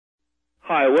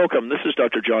Hi, welcome. This is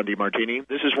Dr. John DeMartini.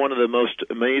 This is one of the most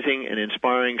amazing and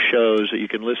inspiring shows that you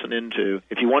can listen into.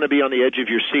 If you want to be on the edge of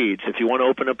your seats, if you want to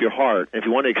open up your heart, if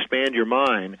you want to expand your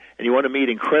mind, and you want to meet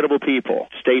incredible people,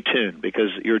 stay tuned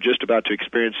because you're just about to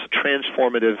experience a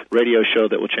transformative radio show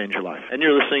that will change your life. And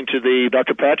you're listening to the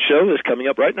Dr. Pat Show that's coming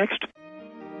up right next.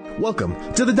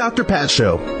 Welcome to the Dr. Pat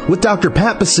Show with Dr.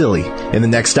 Pat Baccili. In the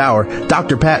next hour,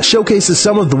 Dr. Pat showcases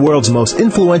some of the world's most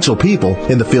influential people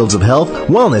in the fields of health,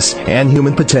 wellness, and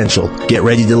human potential. Get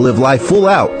ready to live life full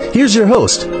out. Here's your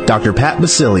host, Dr. Pat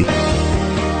Baccili.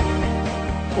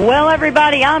 Well,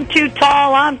 everybody, I'm too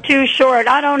tall, I'm too short,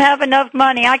 I don't have enough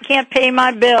money, I can't pay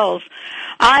my bills.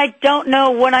 I don't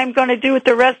know what I'm going to do with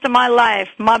the rest of my life.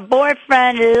 My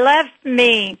boyfriend left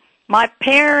me. My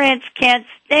parents can't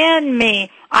stand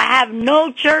me. I have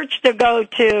no church to go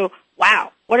to.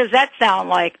 Wow, what does that sound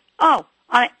like? Oh,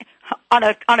 on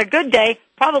a good day,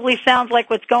 probably sounds like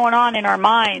what's going on in our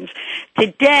minds.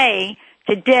 Today,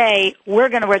 we're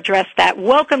going to address that.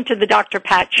 Welcome to the Dr.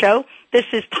 Pat Show. This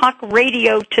is talk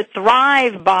radio to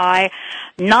thrive by,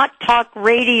 not talk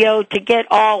radio to get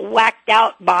all whacked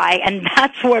out by, and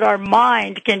that's what our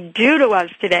mind can do to us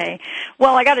today.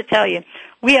 Well, I got to tell you,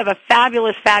 we have a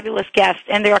fabulous, fabulous guest,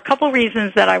 and there are a couple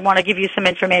reasons that I want to give you some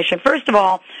information. First of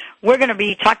all, we're going to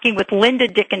be talking with Linda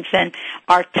Dickinson.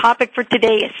 Our topic for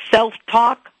today is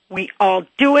self-talk. We all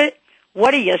do it.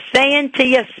 What are you saying to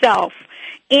yourself?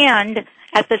 And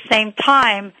at the same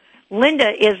time,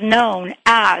 Linda is known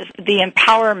as the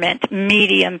empowerment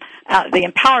medium, the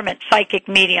empowerment psychic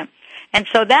medium. And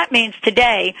so that means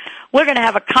today we're going to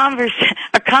have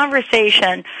a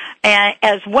conversation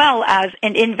as well as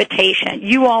an invitation.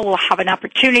 You all will have an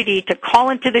opportunity to call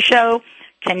into the show,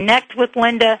 connect with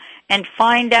Linda, and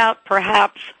find out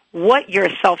perhaps what your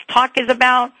self-talk is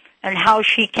about and how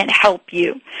she can help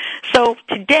you. So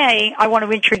today I want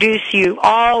to introduce you,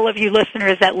 all of you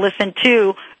listeners that listen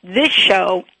to this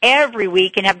show every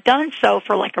week and have done so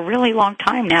for like a really long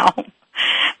time now.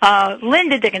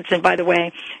 Linda Dickinson, by the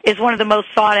way, is one of the most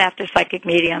sought-after psychic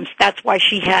mediums. That's why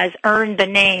she has earned the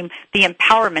name the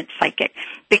Empowerment Psychic,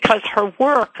 because her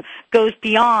work goes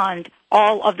beyond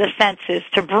all of the senses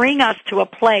to bring us to a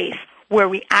place where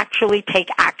we actually take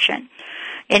action.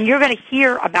 And you're going to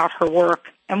hear about her work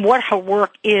and what her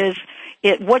work is,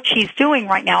 what she's doing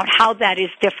right now, and how that is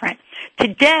different.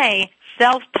 Today,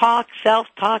 self-talk,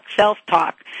 self-talk,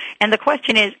 self-talk. And the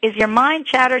question is your mind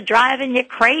chatter driving you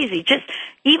crazy?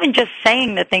 Even just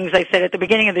saying the things I said at the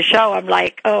beginning of the show, I'm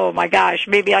like, oh my gosh,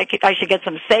 maybe I should get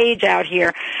some sage out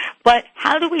here. But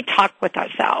how do we talk with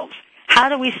ourselves? How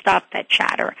do we stop that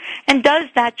chatter? And does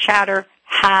that chatter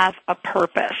have a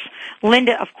purpose?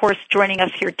 Linda, of course, joining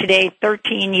us here today,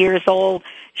 13 years old.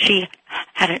 She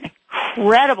had an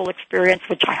incredible experience,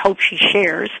 which I hope she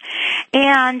shares.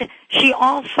 And she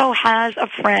also has a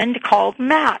friend called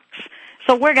Max.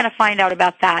 So we're going to find out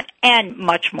about that and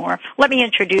much more. Let me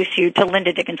introduce you to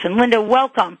Linda Dickinson. Linda,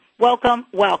 welcome, welcome,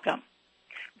 welcome.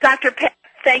 Dr. Pat,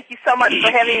 thank you so much for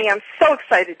having me. I'm so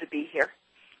excited to be here.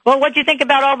 Well, what do you think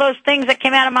about all those things that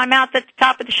came out of my mouth at the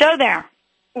top of the show there?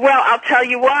 Well, I'll tell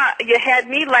you what, you had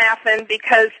me laughing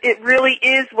because it really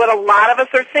is what a lot of us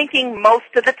are thinking most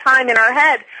of the time in our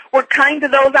head. We're kind to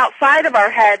those outside of our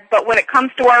head, but when it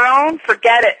comes to our own,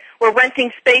 forget it. We're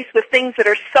renting space with things that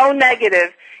are so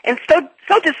negative and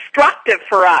so destructive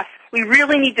for us. We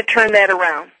really need to turn that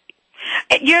around.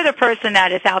 You're the person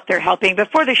that is out there helping.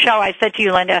 Before the show, I said to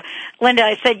you, Linda,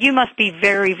 I said, you must be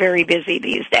very, very busy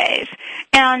these days.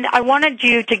 And I wanted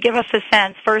you to give us a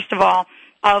sense, first of all,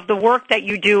 of the work that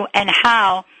you do and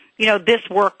how, this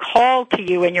work called to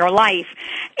you in your life,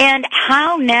 and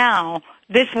how now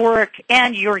this work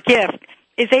and your gift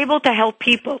is able to help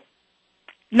people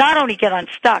not only get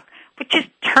unstuck, but just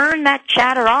turn that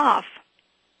chatter off.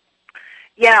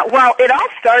 Yeah, well, it all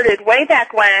started way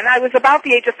back when. I was about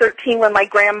the age of 13 when my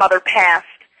grandmother passed,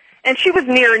 and she was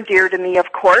near and dear to me,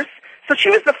 of course. So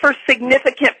she was the first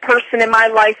significant person in my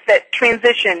life that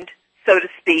transitioned, so to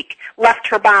speak, left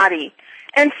her body.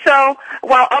 And so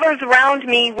while others around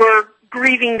me were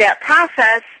grieving that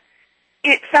process,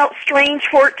 it felt strange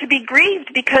for it to be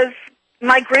grieved because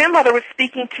my grandmother was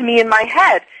speaking to me in my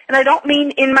head. And I don't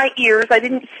mean in my ears. I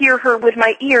didn't hear her with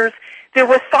my ears. There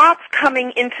were thoughts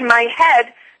coming into my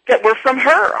head that were from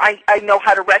her. I know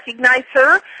how to recognize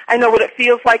her. I know what it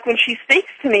feels like when she speaks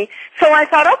to me. So I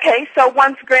thought, okay, so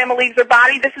once Grandma leaves her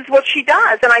body, this is what she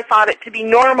does. And I thought it to be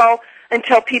normal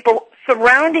until people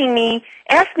surrounding me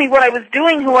asked me what I was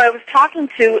doing, who I was talking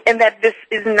to, and that this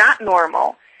is not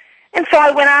normal. And so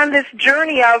I went on this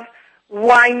journey of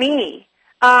why me?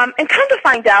 And come to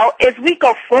find out, as we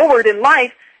go forward in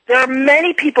life, There are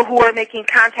many people who are making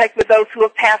contact with those who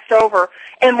have passed over.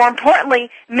 And more importantly,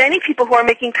 many people who are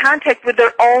making contact with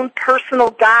their own personal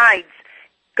guides.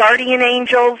 Guardian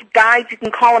angels, guides, you can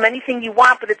call them anything you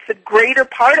want, but it's the greater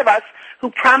part of us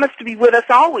who promise to be with us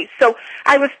always. So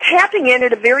I was tapping in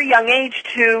at a very young age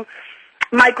to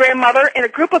my grandmother and a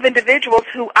group of individuals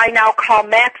who I now call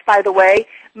Max, by the way.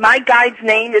 My guide's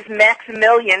name is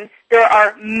Maximilian. There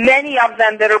are many of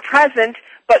them that are present,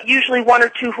 but usually one or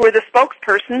two who are the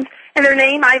spokespersons, and their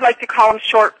name I like to call them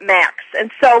short Max.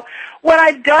 And so what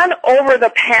I've done over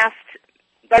the past,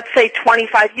 let's say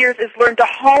 25 years, is learn to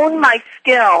hone my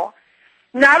skill.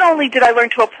 Not only did I learn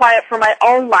to apply it for my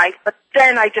own life, but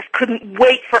then I just couldn't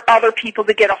wait for other people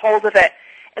to get a hold of it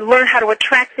and learn how to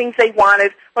attract things they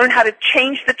wanted, learn how to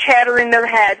change the chatter in their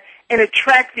head, and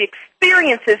attract the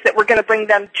experiences that were going to bring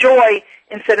them joy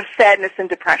instead of sadness and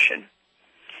depression.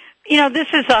 You know,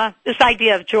 this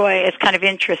idea of joy is kind of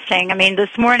interesting. I mean,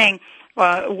 this morning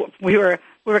we were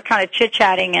kind of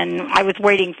chit-chatting, and I was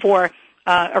waiting for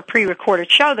a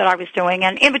pre-recorded show that I was doing,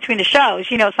 and in between the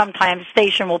shows, you know, sometimes the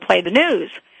station will play the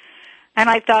news. And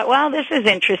I thought, well, this is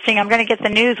interesting. I'm going to get the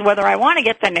news whether I want to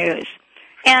get the news.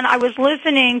 And I was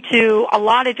listening to a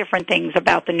lot of different things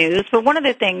about the news, but one of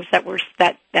the things that was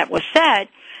said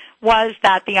was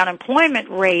that the unemployment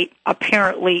rate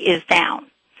apparently is down.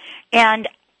 And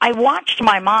I watched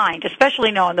my mind, especially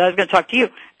knowing that I was going to talk to you,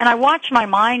 and I watched my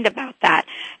mind about that.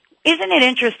 Isn't it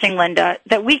interesting, Linda,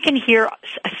 that we can hear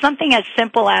something as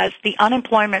simple as the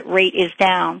unemployment rate is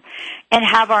down and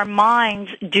have our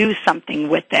minds do something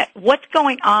with it? What's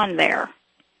going on there?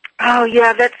 Oh,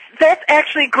 yeah, that's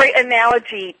actually a great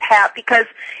analogy, Pat, because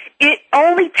it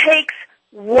only takes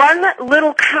one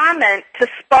little comment to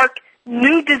spark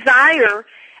new desire,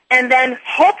 and then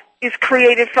hope is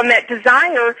created from that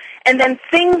desire, and then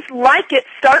things like it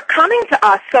start coming to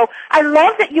us. So I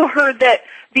love that you heard that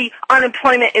the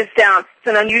unemployment is down. It's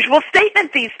an unusual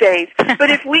statement these days. But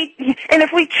if we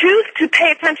choose to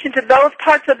pay attention to those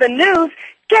parts of the news,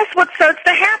 guess what starts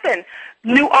to happen?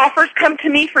 New offers come to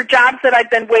me for jobs that I've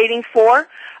been waiting for.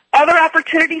 Other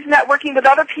opportunities, networking with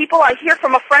other people. I hear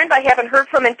from a friend I haven't heard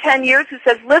from in 10 years who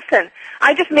says, listen,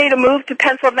 I just made a move to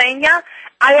Pennsylvania.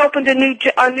 I opened a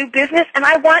new business, and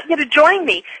I want you to join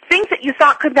me. Things that you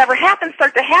thought could never happen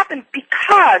start to happen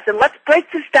because, and let's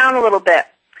break this down a little bit,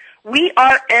 we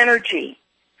are energy.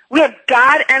 We have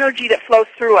God energy that flows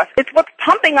through us. It's what's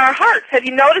pumping our hearts. Have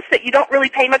you noticed that you don't really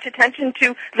pay much attention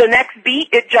to the next beat?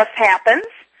 It just happens.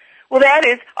 Well, that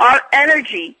is our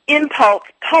energy, impulse,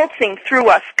 pulsing through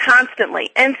us constantly.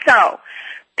 And so,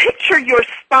 picture your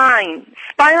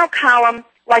spinal column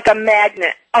like a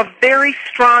magnet, a very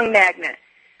strong magnet.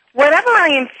 Whatever I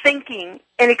am thinking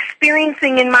and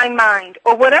experiencing in my mind,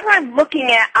 or whatever I'm looking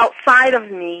at outside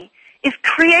of me, is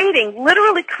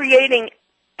literally creating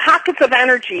pockets of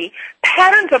energy,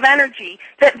 patterns of energy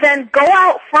that then go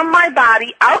out from my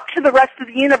body out to the rest of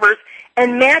the universe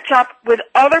and match up with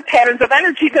other patterns of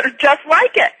energy that are just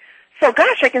like it. So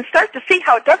gosh, I can start to see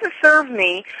how it doesn't serve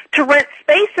me to rent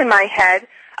space in my head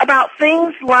about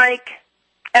things like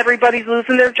everybody's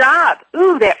losing their job.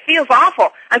 Ooh, that feels awful.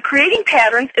 I'm creating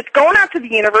patterns. It's going out to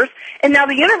the universe, and now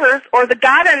the universe or the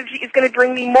God energy is going to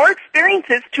bring me more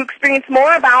experiences to experience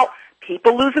more about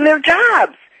people losing their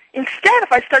jobs. Instead,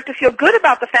 if I start to feel good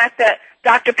about the fact that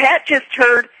Dr. Pat just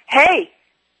heard, hey,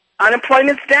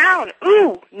 unemployment's down.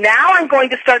 Ooh, now I'm going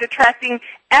to start attracting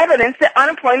evidence that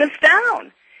unemployment's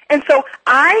down. And so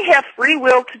I have free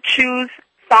will to choose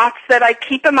thoughts that I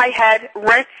keep in my head,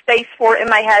 rent space for in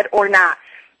my head or not.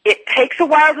 It takes a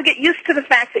while to get used to the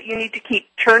fact that you need to keep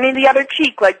turning the other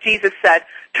cheek, like Jesus said.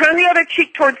 Turn the other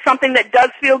cheek towards something that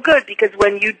does feel good, because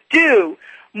when you do,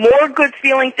 more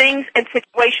good-feeling things and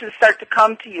situations start to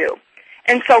come to you.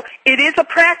 And so it is a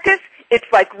practice. It's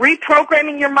like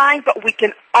reprogramming your mind, but we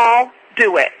can all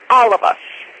do it, all of us.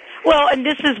 Well, and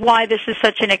this is why this is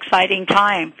such an exciting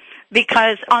time,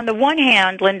 because on the one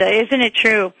hand, Linda, isn't it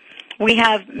true, we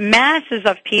have masses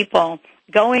of people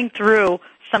going through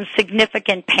some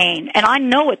significant pain, and I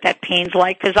know what that pain's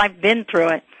like because I've been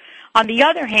through it. On the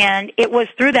other hand, it was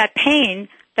through that pain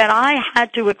that I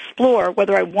had to explore,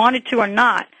 whether I wanted to or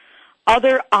not,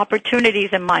 other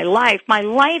opportunities in my life. My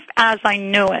life as I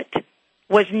knew it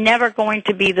was never going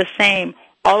to be the same.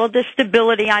 All of the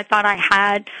stability I thought I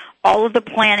had, all of the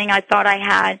planning I thought I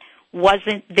had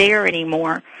wasn't there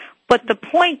anymore. But the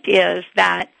point is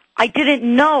that I didn't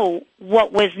know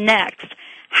what was next.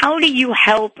 How do you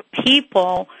help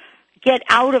people get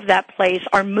out of that place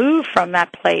or move from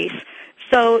that place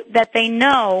so that they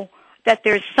know that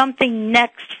there's something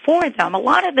next for them? A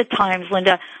lot of the times,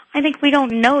 Linda, I think we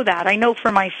don't know that. I know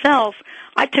for myself,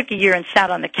 I took a year and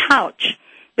sat on the couch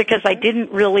because I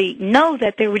didn't really know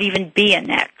that there would even be a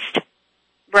next.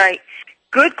 Right.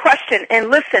 Good question. And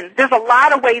listen, there's a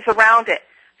lot of ways around it.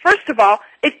 First of all,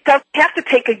 it doesn't have to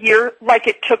take a year like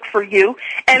it took for you.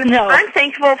 And No. I'm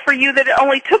thankful for you that it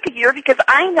only took a year, because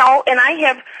I know, and I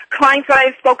have clients that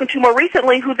I've spoken to more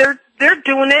recently who they're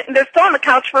doing it and they're still on the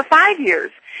couch for 5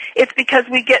 years. It's because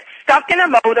we get stuck in a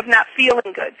mode of not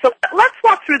feeling good. So let's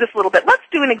walk through this a little bit. Let's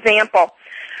do an example.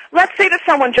 Let's say that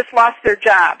someone just lost their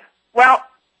job. Well,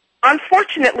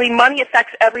 unfortunately, money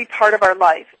affects every part of our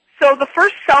life. So the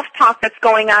first self-talk that's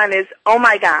going on is, oh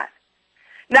my God,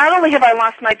 not only have I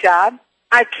lost my job,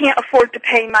 I can't afford to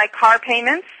pay my car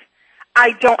payments.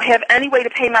 I don't have any way to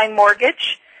pay my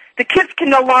mortgage. The kids can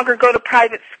no longer go to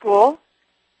private school.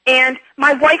 And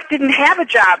my wife didn't have a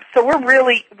job, so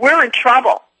we're in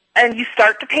trouble. And you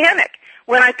start to panic.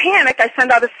 When I panic, I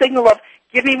send out a signal of,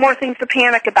 give me more things to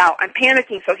panic about. I'm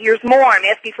panicking, so here's more. I'm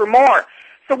asking for more.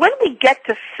 So when we get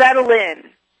to settle in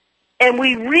and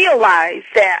we realize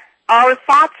that our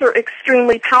thoughts are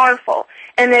extremely powerful,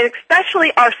 and that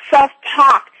especially our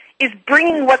self-talk is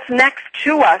bringing what's next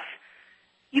to us,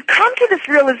 you come to this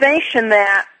realization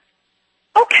that,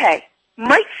 okay,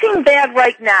 might seem bad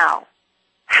right now.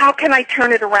 How can I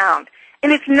turn it around?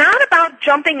 And it's not about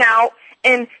jumping out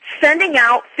and sending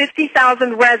out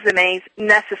 50,000 resumes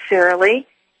necessarily.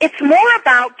 It's more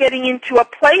about getting into a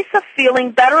place of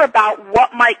feeling better about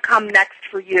what might come next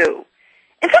for you.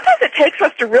 And sometimes it takes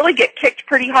us to really get kicked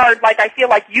pretty hard, like I feel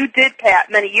like you did,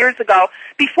 Pat, many years ago,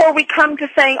 before we come to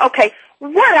saying, okay,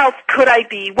 what else could I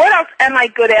be? What else am I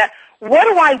good at? What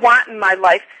do I want in my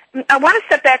life? I want to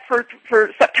step back for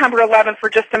September 11th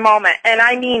for just a moment, and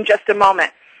I mean just a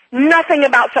moment. Nothing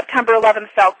about September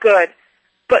 11th felt good.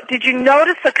 But did you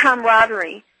notice the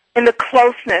camaraderie and the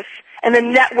closeness and the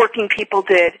networking people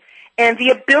did, and the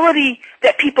ability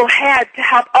that people had to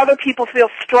help other people feel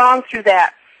strong through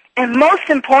that? And most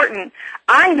important,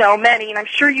 I know many, and I'm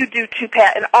sure you do too,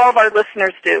 Pat, and all of our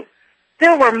listeners do,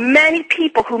 there were many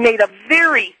people who made a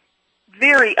very,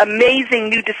 very amazing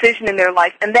new decision in their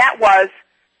life, and that was,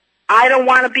 I don't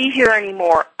want to be here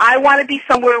anymore. I want to be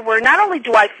somewhere where not only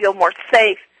do I feel more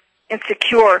safe and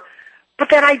secure, but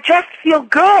that I just feel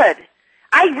good.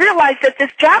 I realized that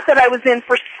this job that I was in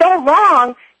for so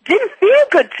long didn't feel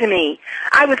good to me.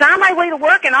 I was on my way to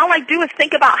work, and all I do is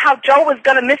think about how Joe was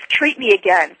going to mistreat me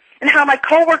again, and how my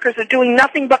coworkers are doing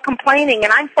nothing but complaining,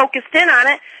 and I'm focused in on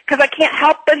it because I can't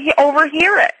help but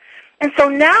overhear it. And so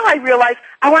now I realize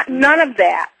I want none of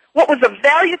that. What was of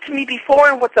value to me before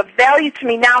and what's of value to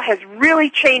me now has really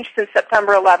changed since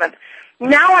September 11th.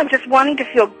 Now I'm just wanting to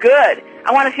feel good.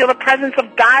 I want to feel the presence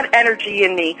of God energy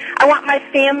in me. I want my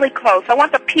family close. I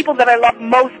want the people that I love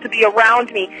most to be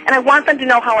around me, and I want them to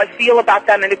know how I feel about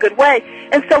them in a good way.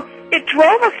 And so it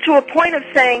drove us to a point of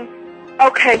saying,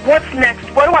 okay, what's next?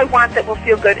 What do I want that will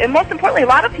feel good? And most importantly, a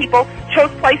lot of people chose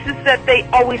places that they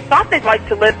always thought they'd like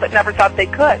to live but never thought they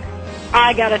could.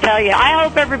 I got to tell you, I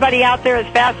hope everybody out there is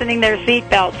fastening their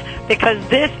seatbelts, because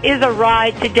this is a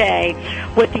ride today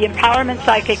with the Empowerment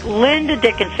Psychic, Linda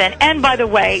Dickinson. And by the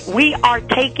way, we are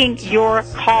taking your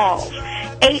calls.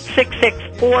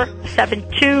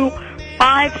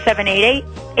 866-472-5788,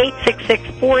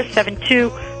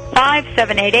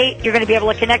 866-472-5788. You're going to be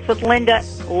able to connect with Linda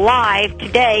live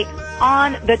today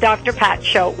on the Dr. Pat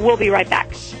Show. We'll be right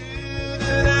back.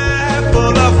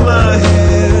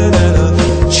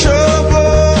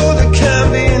 Trouble that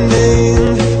can be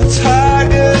named, the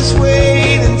tigers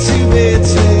waiting to be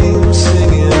tamed,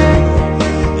 singing.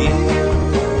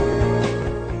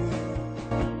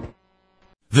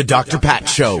 The Dr. Pat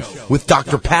Show with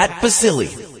Dr. Pat Basili.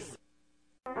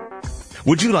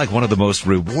 Would you like one of the most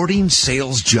rewarding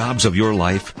sales jobs of your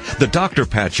life? The Dr.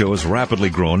 Pat Show has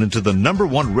rapidly grown into the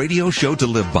 #1 radio show to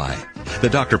live by. The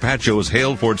Dr. Pat Show is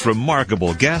hailed for its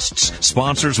remarkable guests,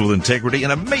 sponsors with integrity,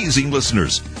 and amazing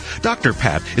listeners. Dr.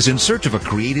 Pat is in search of a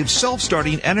creative,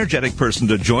 self-starting, energetic person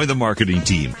to join the marketing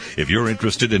team. If you're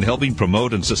interested in helping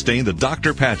promote and sustain the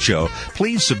Dr. Pat Show,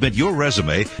 please submit your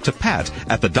resume to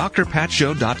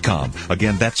pat@thedrpatshow.com.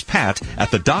 Again, that's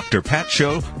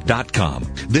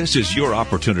pat@thedrpatshow.com. This is your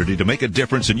opportunity to make a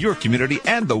difference in your community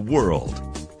and the world.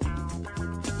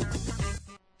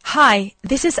 Hi,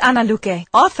 this is Anna Luque,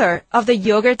 author of The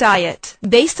Yogurt Diet.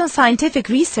 Based on scientific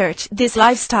research, this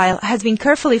lifestyle has been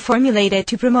carefully formulated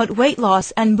to promote weight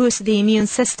loss and boost the immune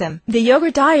system. The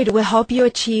Yogurt Diet will help you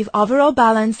achieve overall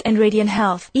balance and radiant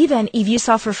health, even if you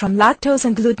suffer from lactose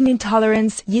and gluten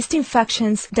intolerance, yeast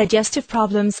infections, digestive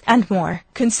problems, and more.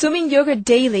 Consuming yogurt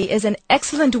daily is an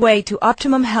excellent way to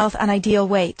optimum health and ideal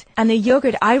weight, and the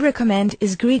yogurt I recommend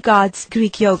is Greek God's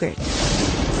Greek yogurt.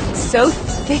 So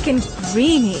thick and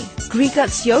creamy. Greek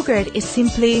Gods yogurt is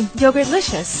simply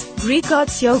yogurtlicious. Greek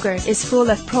Gods yogurt is full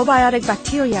of probiotic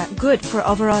bacteria good for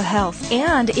overall health,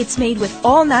 and it's made with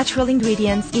all natural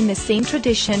ingredients in the same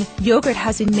tradition yogurt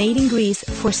has been made in Greece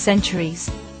for centuries.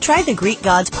 Try the Greek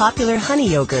Gods popular honey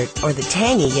yogurt or the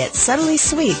tangy yet subtly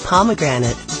sweet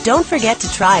pomegranate. Don't forget to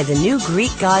try the new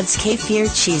Greek Gods kefir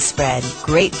cheese spread.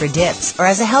 Great for dips or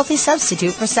as a healthy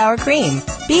substitute for sour cream.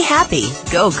 Be happy.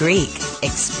 Go Greek.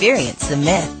 Experience the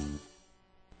myth.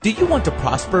 Do you want to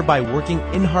prosper by working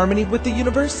in harmony with the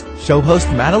universe? Show host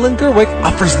Madeline Gerwick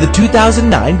offers the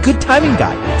 2009 Good Timing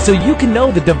Guide so you can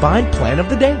know the divine plan of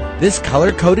the day. This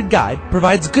color-coded guide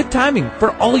provides good timing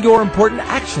for all your important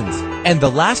actions. And the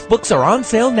last books are on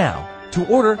sale now. To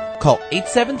order, call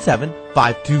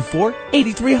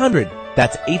 877-524-8300.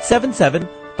 That's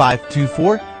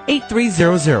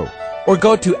 877-524-8300. Or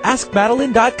go to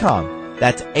AskMadeline.com.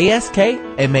 That's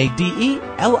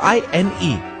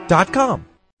AskMadeline.com.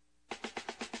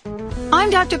 I'm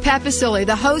Dr. Pat Baccili,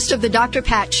 the host of The Dr.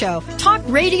 Pat Show. Talk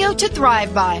radio to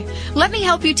thrive by. Let me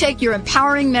help you take your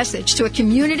empowering message to a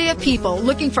community of people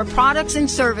looking for products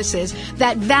and services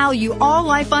that value all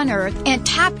life on earth and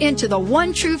tap into the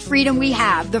one true freedom we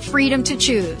have, the freedom to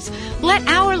choose. Let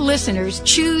our listeners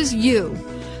choose you.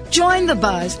 Join the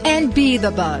buzz and be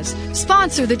the buzz.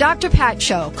 Sponsor the Dr. Pat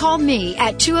Show. Call me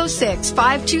at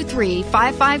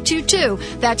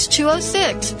 206-523-5522. That's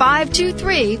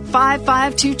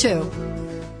 206-523-5522.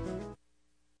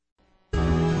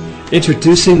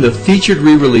 Introducing the featured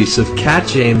re-release of Kat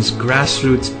James'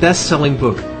 grassroots best-selling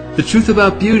book, The Truth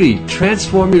About Beauty,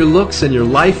 Transform Your Looks and Your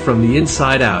Life from the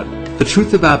Inside Out. The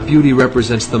Truth About Beauty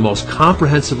represents the most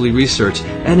comprehensively researched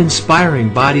and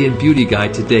inspiring body and beauty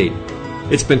guide to date.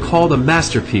 It's been called a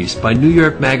masterpiece by New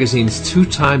York Magazine's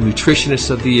two-time Nutritionist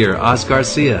of the Year, Oz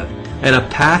Garcia, and a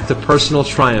path to personal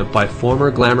triumph by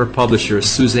former Glamour publisher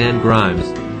Suzanne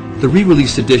Grimes. The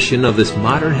re-released edition of this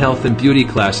modern health and beauty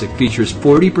classic features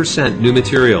 40% new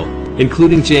material,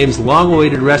 including James'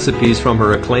 long-awaited recipes from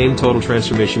her acclaimed Total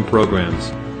Transformation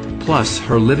programs, plus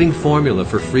her living formula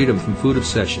for freedom from food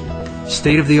obsession,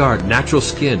 state-of-the-art natural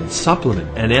skin, supplement,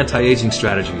 and anti-aging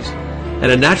strategies,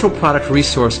 and a natural product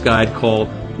resource guide called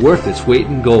Worth Its Weight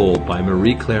in Gold by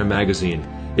Marie Claire Magazine.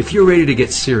 If you're ready to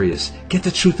get serious, get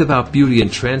the truth about beauty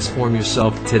and transform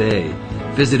yourself today.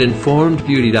 Visit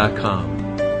informedbeauty.com.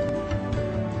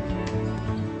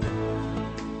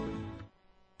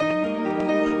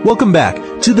 Welcome back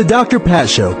to the Dr. Pat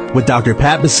Show with Dr.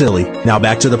 Pat Baccili. Now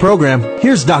back to the program.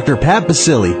 Here's Dr. Pat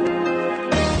Baccili.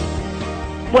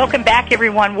 Welcome back,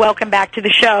 everyone. Welcome back to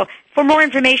the show. For more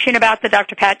information about the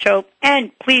Dr. Pat Show,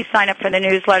 and please sign up for the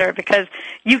newsletter because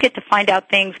you get to find out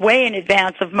things way in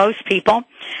advance of most people,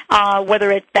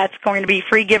 whether that's going to be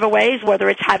free giveaways, whether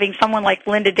it's having someone like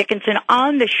Linda Dickinson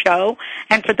on the show.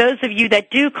 And for those of you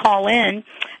that do call in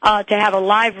to have a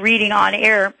live reading on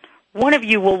air, one of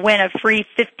you will win a free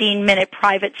 15-minute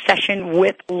private session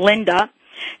with Linda.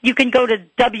 You can go to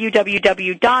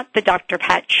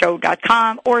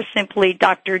www.thedrpatshow.com or simply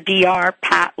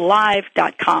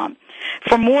drdrpatlive.com.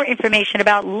 For more information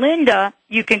about Linda,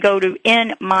 you can go to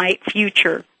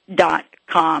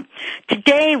inmyfuture.com.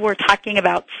 Today we're talking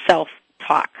about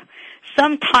self-talk.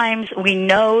 Sometimes we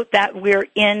know that we're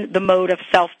in the mode of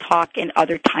self-talk and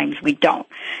other times we don't.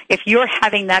 If you're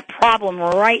having that problem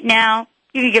right now,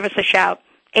 you can give us a shout,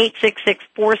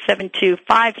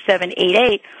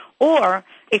 866-472-5788, or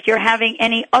if you're having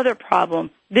any other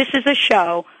problem, this is a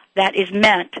show that is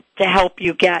meant to help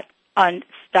you get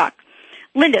unstuck.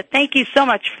 Linda, thank you so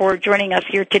much for joining us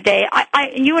here today.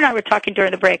 You and I were talking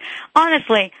during the break.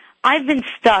 Honestly, I've been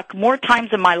stuck more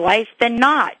times in my life than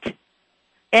not.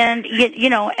 And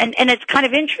and it's kind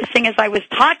of interesting. As I was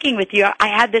talking with you, I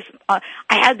had this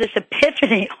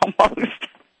epiphany almost,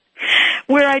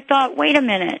 where I thought, wait a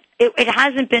minute, it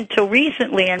hasn't been till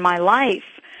recently in my life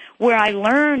where I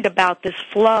learned about this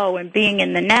flow and being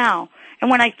in the now. And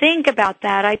when I think about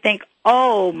that, I think,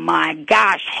 oh my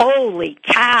gosh, holy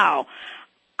cow,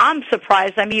 I'm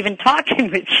surprised I'm even talking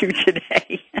with you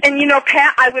today. And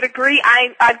Pat, I would agree.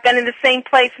 I've been in the same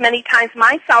place many times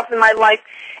myself in my life.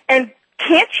 And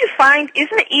can't you find,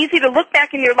 isn't it easy to look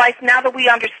back in your life now that we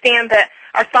understand that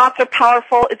our thoughts are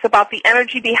powerful, it's about the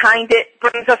energy behind it,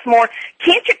 brings us more.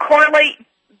 Can't you correlate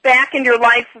back in your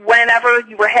life whenever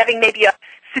you were having maybe a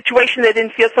situation that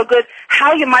didn't feel so good,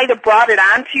 how you might have brought it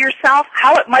on to yourself,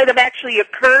 how it might have actually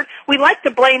occurred? We like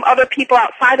to blame other people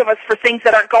outside of us for things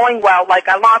that aren't going well, like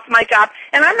I lost my job.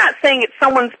 And I'm not saying it's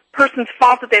someone's person's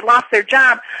fault that they lost their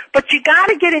job, but you got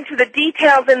to get into the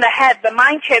details in the head, the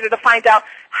mind chatter, to find out,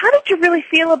 how did you really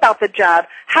feel about the job?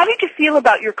 How did you feel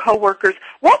about your coworkers?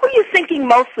 What were you thinking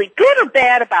mostly, good or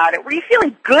bad about it? Were you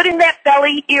feeling good in that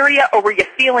belly area, or were you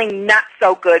feeling not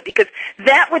so good? Because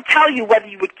that would tell you whether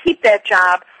you would keep that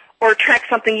job or attract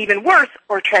something even worse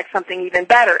or attract something even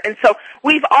better. And so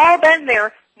we've all been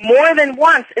there more than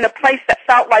once in a place that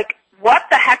felt like, what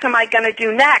the heck am I going to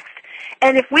do next?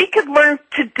 And if we could learn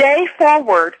today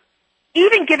forward,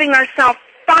 even giving ourselves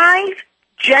 5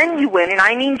 genuine, and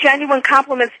I mean genuine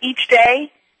compliments each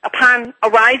day upon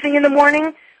arising in the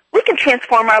morning, we can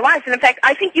transform our lives. And in fact,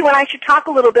 I think you and I should talk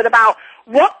a little bit about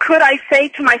what could I say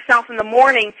to myself in the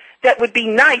morning that would be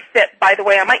nice, that, by the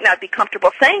way, I might not be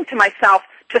comfortable saying to myself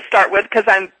to start with because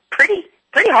I'm pretty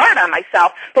hard on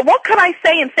myself. But what could I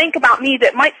say and think about me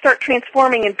that might start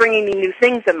transforming and bringing me new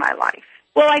things in my life?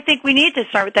 Well, I think we need to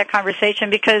start with that conversation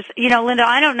because, Linda,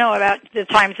 I don't know about the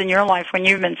times in your life when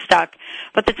you've been stuck,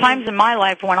 but the times in my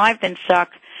life when I've been stuck,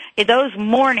 those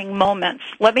morning moments,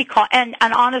 and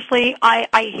honestly,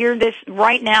 I hear this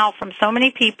right now from so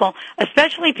many people,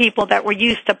 especially people that were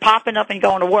used to popping up and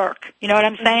going to work. You know what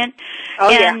I'm saying? Oh,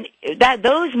 and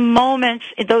those moments,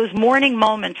 those morning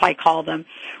moments, I call them,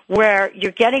 where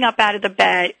you're getting up out of the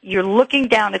bed, you're looking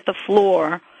down at the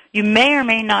floor, you may or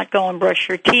may not go and brush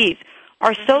your teeth,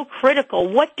 are so critical.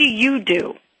 What do you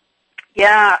do?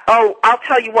 Yeah. Oh, I'll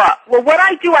tell you what. Well, what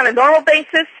I do on a normal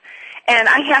basis, and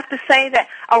I have to say that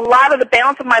a lot of the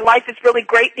balance of my life is really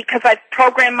great because I've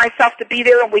programmed myself to be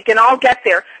there, and we can all get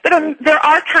there. But there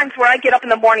are times where I get up in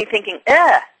the morning thinking,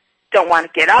 don't want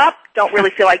to get up, don't really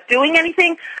feel like doing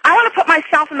anything. I want to put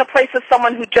myself in the place of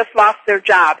someone who just lost their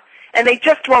job, and they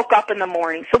just woke up in the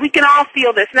morning. So we can all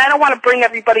feel this. And I don't want to bring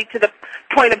everybody to the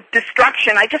point of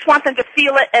destruction. I just want them to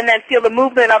feel it and then feel the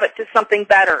movement of it to something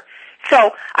better.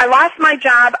 So I lost my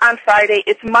job on Friday.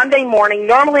 It's Monday morning.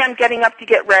 Normally I'm getting up to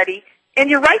get ready. And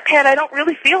you're right, Pat, I don't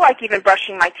really feel like even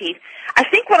brushing my teeth. I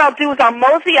think what I'll do is I'll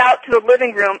mosey out to the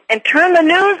living room and turn the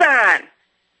news on.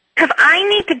 Because I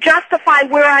need to justify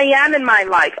where I am in my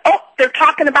life. Oh, they're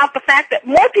talking about the fact that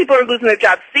more people are losing their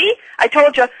jobs. See, I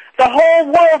told you, the whole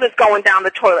world is going down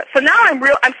the toilet. So now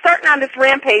I'm starting on this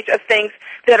rampage of things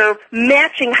that are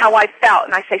matching how I felt.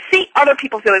 And I say, see, other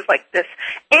people feel like this.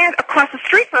 And across the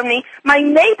street from me, my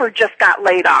neighbor just got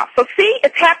laid off. So see,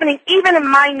 it's happening even in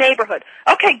my neighborhood.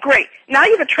 Okay, great. Now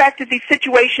you've attracted these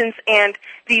situations and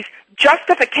these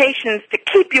justifications to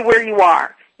keep you where you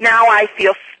are. Now I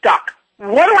feel stuck.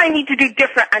 What do I need to do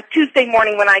different on Tuesday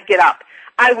morning when I get up?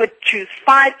 I would choose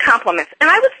 5 compliments. And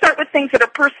I would start with things that are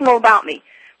personal about me.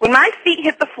 When my feet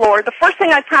hit the floor, the first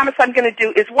thing I promise I'm going to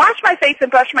do is wash my face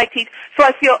and brush my teeth so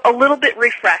I feel a little bit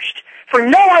refreshed. For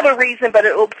no other reason, but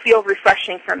it will feel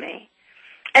refreshing for me.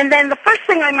 And then the first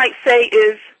thing I might say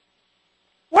is,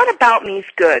 what about me is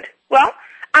good? Well,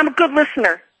 I'm a good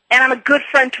listener, and I'm a good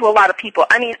friend to a lot of people.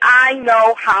 I mean, I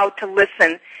know how to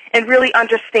listen and really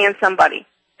understand somebody.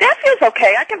 That feels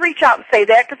okay. I can reach out and say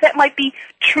that because that might be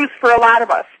truth for a lot of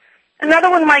us.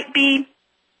 Another one might be,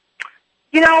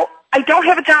 I don't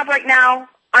have a job right now.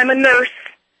 I'm a nurse.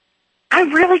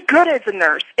 I'm really good as a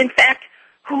nurse. In fact,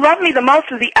 who love me the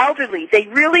most are the elderly. They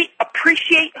really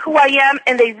appreciate who I am,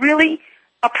 and they really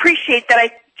appreciate that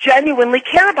I genuinely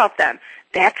care about them.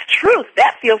 That's truth.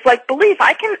 That feels like belief.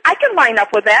 I can line up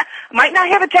with that. I might not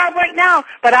have a job right now,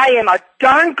 but I am a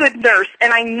darn good nurse,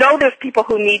 and I know there's people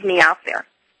who need me out there.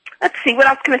 Let's see, what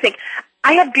else can I think?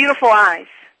 I have beautiful eyes.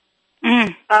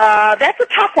 That's a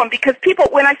tough one because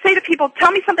when I say to people,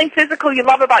 tell me something physical you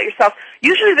love about yourself,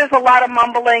 usually there's a lot of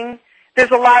mumbling, there's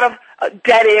a lot of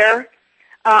dead air,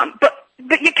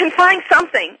 but you can find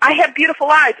something. I have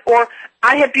beautiful eyes, or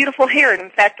I have beautiful hair. And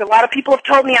in fact, a lot of people have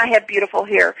told me I have beautiful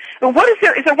hair. But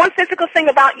is there one physical thing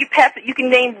about you, Pat, that you can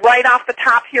name right off the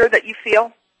top here that you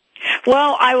feel?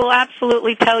 Well, I will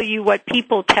absolutely tell you what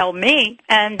people tell me,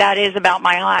 and that is about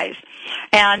my eyes.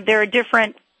 And there are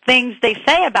different things they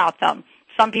say about them.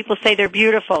 Some people say they're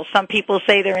beautiful. Some people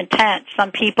say they're intense.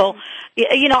 Some people,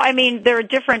 there are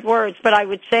different words, but I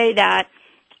would say that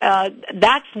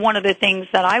that's one of the things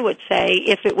that I would say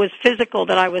if it was physical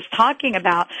that I was talking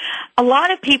about. A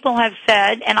lot of people have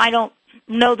said, and I don't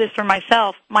know this for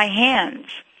myself, my hands.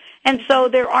 And so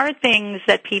there are things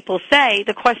that people say.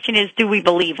 The question is, do we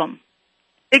believe them?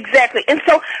 Exactly. And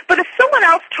so, but if someone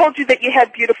else told you that you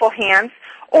had beautiful hands,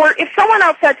 or if someone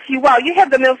else said to you, wow, you have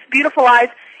the most beautiful eyes,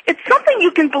 It's something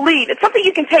you can believe. It's something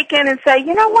you can take in and say,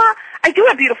 you know what? I do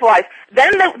have beautiful eyes.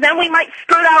 Then we might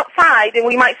skirt outside and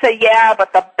we might say, yeah,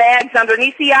 but the bags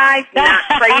underneath the eyes, not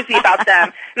crazy about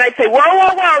them. And I'd say,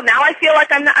 whoa, now I feel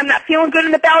like I'm not feeling good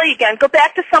in the belly again. Go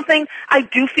back to something I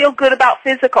do feel good about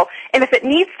physical. And if it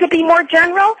needs to be more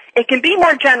general, it can be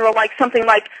more general, like something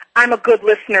like, I'm a good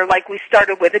listener, like we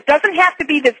started with. It doesn't have to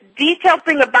be this detailed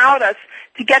thing about us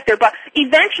to get there, but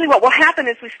eventually what will happen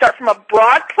is we start from a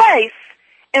broad place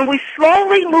and we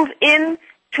slowly move in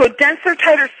to a denser,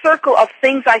 tighter circle of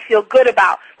things I feel good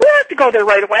about. We don't have to go there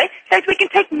right away. In fact, we can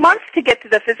take months to get to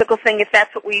the physical thing if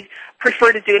that's what we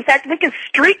prefer to do. In fact, we can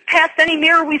streak past any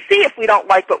mirror we see if we don't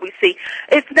like what we see.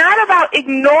 It's not about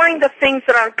ignoring the things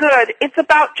that aren't good. It's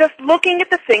about just looking at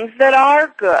the things that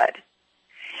are good.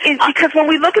 It's because when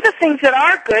we look at the things that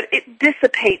are good, it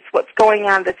dissipates what's going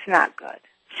on that's not good.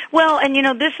 Well, and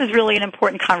this is really an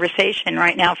important conversation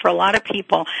right now for a lot of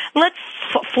people. Let's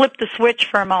flip the switch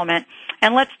for a moment,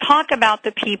 and let's talk about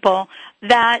the people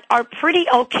that are pretty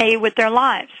okay with their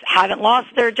lives, haven't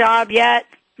lost their job yet,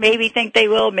 maybe think they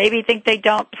will, maybe think they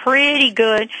don't, pretty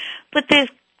good, but there's,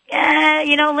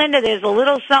 Linda, there's a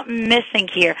little something missing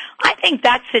here. I think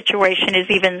that situation is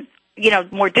even,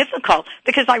 more difficult,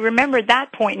 because I remember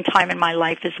that point in time in my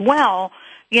life as well,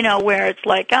 where it's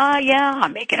like,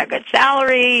 I'm making a good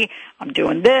salary, I'm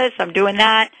doing this, I'm doing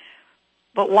that,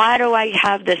 but why do I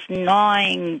have this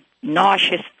gnawing,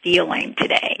 nauseous feeling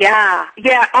today? Yeah.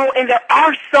 Oh, and there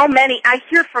are so many. I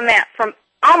hear from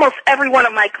almost every one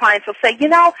of my clients will say,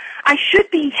 I should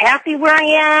be happy where I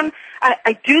am.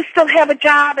 I do still have a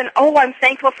job, and I'm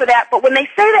thankful for that. But when they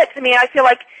say that to me, I feel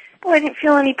like, I didn't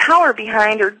feel any power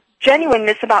behind or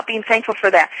genuineness about being thankful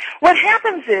for that. What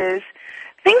happens is,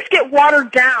 things get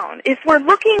watered down. If we're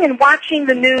looking and watching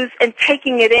the news and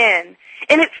taking it in,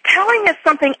 and it's telling us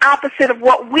something opposite of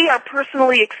what we are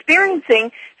personally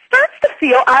experiencing, starts to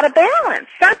feel out of balance,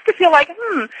 starts to feel like,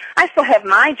 I still have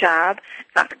my job.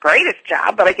 It's not the greatest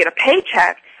job, but I get a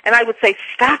paycheck. And I would say,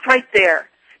 stop right there.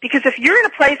 Because if you're in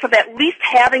a place of at least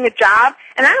having a job,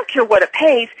 and I don't care what it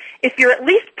pays, if you're at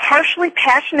least partially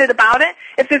passionate about it,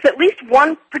 if there's at least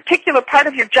one particular part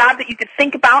of your job that you could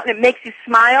think about and it makes you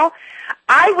smile,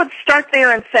 I would start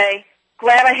there and say,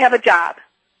 glad I have a job.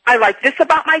 I like this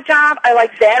about my job. I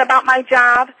like that about my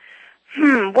job.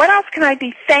 What else can I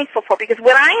be thankful for? Because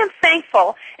when I am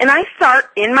thankful and I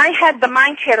start in my head the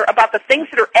mind chatter about the things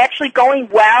that are actually going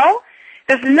well,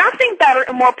 there's nothing better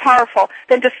and more powerful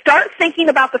than to start thinking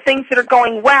about the things that are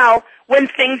going well when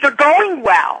things are going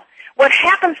well. What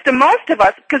happens to most of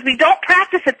us, because we don't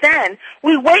practice it then,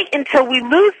 we wait until we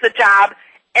lose the job,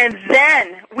 and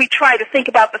then we try to think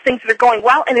about the things that are going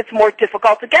well, and it's more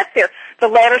difficult to get there. The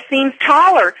ladder seems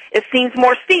taller. It seems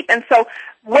more steep. And so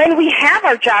when we have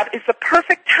our job is the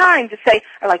perfect time to say,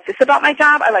 I like this about my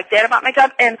job, I like that about my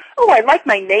job, and, I like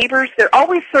my neighbors. They're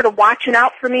always sort of watching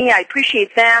out for me. I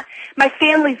appreciate that. My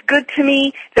family's good to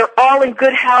me. They're all in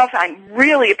good health. I'm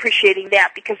really appreciating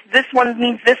that because this one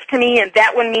means this to me and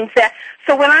that one means that.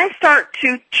 So when I start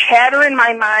to chatter in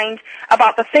my mind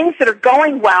about the things that are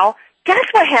going well, guess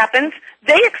what happens?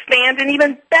 They expand and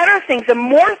even better things and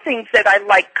more things that I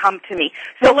like come to me.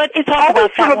 So let's talk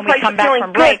about that when we come back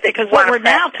from break, because what we're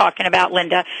now talking about,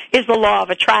 Linda, is the law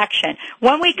of attraction.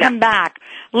 When we come back,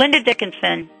 Linda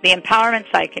Dickinson, the Empowerment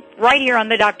Psychic, right here on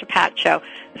the Dr. Pat Show,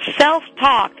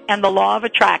 self-talk and the law of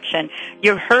attraction.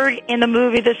 You heard in the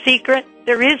movie The Secret,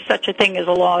 there is such a thing as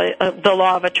the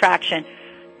law of attraction.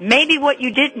 Maybe what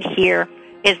you didn't hear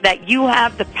is that you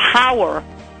have the power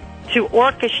to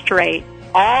orchestrate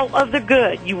all of the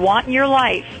good you want in your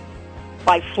life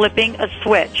by flipping a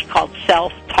switch called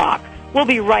self-talk. We'll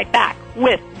be right back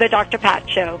with the Dr. Pat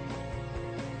Show.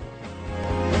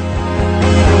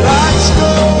 Lights go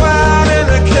out and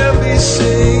I can't be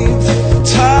saved.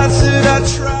 Tides that I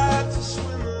tried to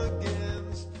swim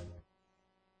against.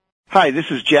 Hi,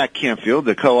 this is Jack Canfield,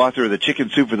 the co-author of the Chicken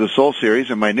Soup for the Soul series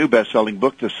and my new best-selling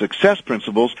book, The Success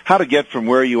Principles, How to Get From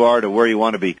Where You Are to Where You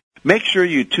Want to Be. Make sure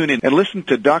you tune in and listen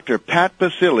to Dr. Pat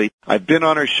Basile. I've been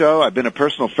on her show. I've been a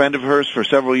personal friend of hers for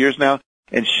several years now,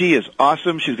 and she is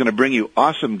awesome. She's going to bring you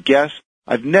awesome guests.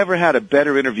 I've never had a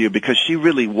better interview because she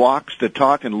really walks the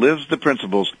talk and lives the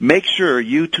principles. Make sure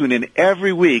you tune in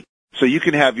every week so you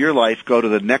can have your life go to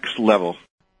the next level.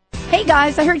 Hey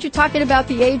guys, I heard you talking about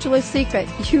the Ageless Secret.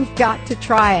 You've got to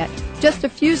try it. Just a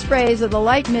few sprays of the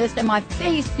light mist and my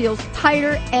face feels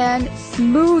tighter and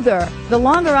smoother. The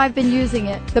longer I've been using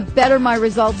it, the better my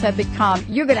results have become.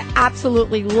 You're going to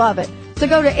absolutely love it. So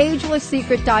go to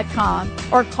agelesssecret.com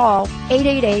or call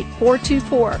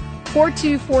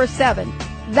 888-424-4247.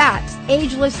 That's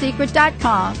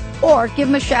agelesssecret.com or give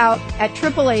them a shout at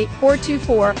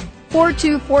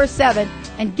 888-424-4247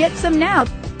 and get some now.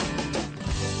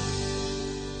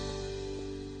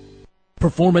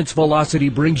 Performance Velocity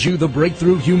brings you the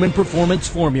breakthrough human performance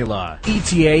formula,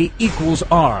 ETA equals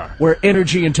R, where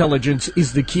energy intelligence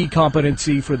is the key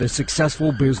competency for the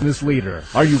successful business leader.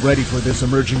 Are you ready for this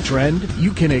emerging trend?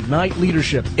 You can ignite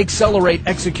leadership, accelerate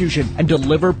execution, and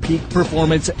deliver peak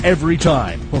performance every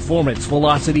time. Performance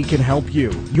Velocity can help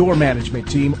you, your management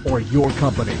team, or your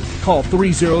company. Call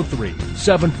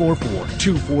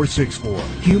 303-744-2464.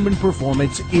 Human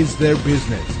performance is their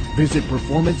business. Visit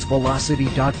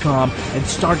performancevelocity.com and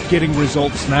start getting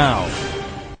results now.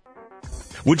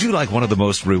 Would you like one of the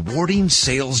most rewarding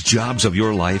sales jobs of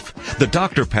your life? The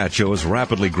Dr. Pat Show has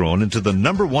rapidly grown into the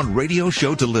 #1 radio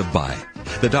show to live by.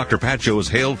 The Dr. Pat Show is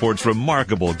hailed for its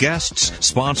remarkable guests,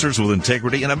 sponsors with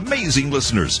integrity, and amazing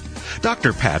listeners.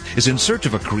 Dr. Pat is in search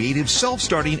of a creative,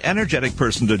 self-starting, energetic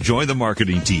person to join the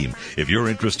marketing team. If you're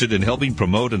interested in helping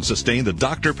promote and sustain the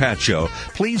Dr. Pat Show,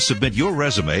 please submit your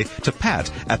resume to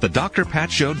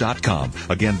pat@thedrpatshow.com.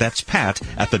 Again, that's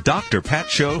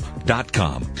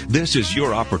pat@thedrpatshow.com. This is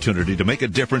your opportunity to make a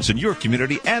difference in your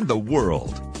community and the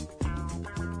world.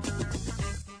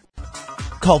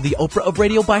 Called the Oprah of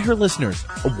radio by her listeners,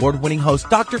 award-winning host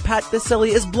Dr. Pat Baccili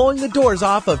is blowing the doors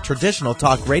off of traditional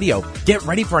talk radio. Get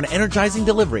ready for an energizing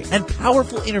delivery and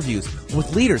powerful interviews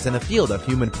with leaders in the field of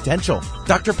human potential.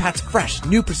 Dr. Pat's fresh,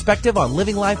 new perspective on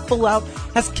living life full out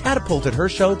has catapulted her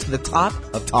show to the top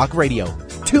of talk radio.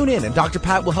 Tune in and Dr.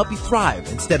 Pat will help you thrive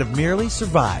instead of merely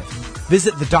survive.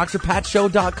 Visit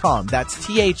thedrpatshow.com. That's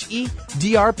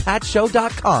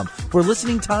THEDRPatshow.com for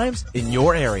listening times in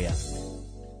your area.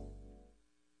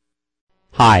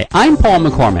 Hi, I'm Paul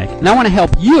McCormick, and I want to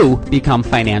help you become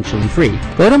financially free.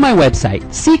 Go to my website,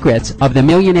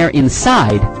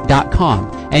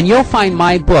 secretsofthemillionaireinside.com, and you'll find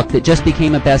my book that just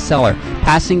became a bestseller,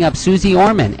 Passing Up Susie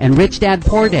Orman and Rich Dad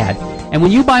Poor Dad. And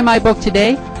when you buy my book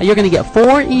today, you're going to get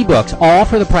 4 ebooks, all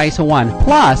for the price of 1.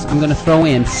 Plus, I'm going to throw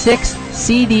in 6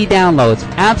 CD downloads,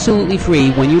 absolutely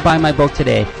free, when you buy my book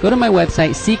today. Go to my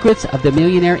website,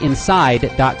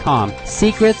 secretsofthemillionaireinside.com.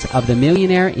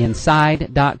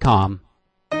 secretsofthemillionaireinside.com.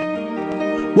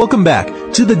 Welcome back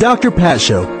to the Dr. Pat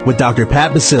Show with Dr.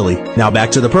 Pat Baccili. Now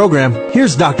back to the program.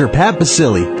 Here's Dr. Pat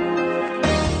Baccili.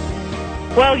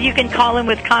 Well, you can call in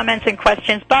with comments and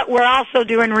questions, but we're also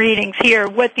doing readings here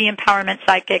with the Empowerment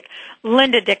Psychic,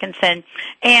 Linda Dickinson.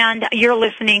 And you're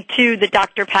listening to the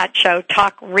Dr. Pat Show,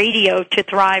 talk radio to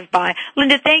thrive by.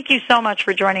 Linda, thank you so much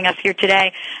for joining us here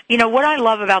today. You know, what I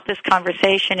love about this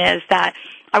conversation is that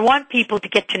I want people to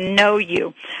get to know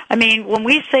you. I mean, when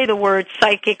we say the word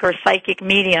psychic or psychic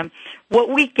medium, what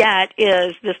we get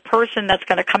is this person that's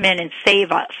going to come in and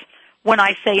save us. When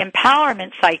I say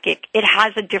empowerment psychic, it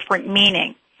has a different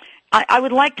meaning. I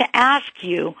would like to ask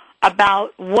you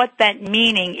about what that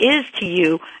meaning is to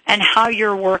you and how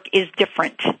your work is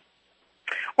different.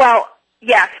 Well,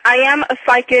 yes, I am a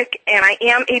psychic, and I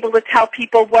am able to tell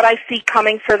people what I see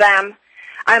coming for them.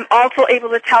 I'm also able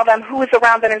to tell them who is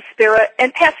around them in spirit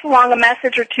and pass along a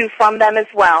message or two from them as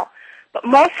well. But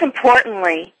most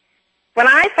importantly, when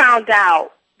I found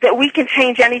out that we can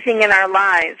change anything in our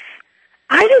lives,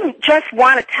 I didn't just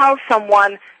want to tell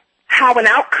someone how an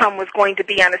outcome was going to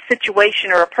be on a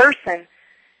situation or a person.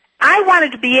 I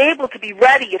wanted to be able to be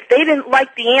ready if they didn't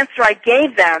like the answer I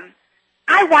gave them.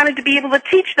 I wanted to be able to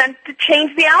teach them to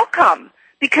change the outcome.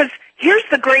 Because here's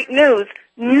the great news.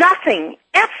 Nothing,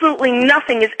 absolutely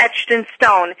nothing is etched in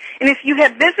stone. And if you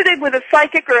have visited with a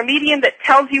psychic or a medium that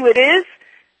tells you it is,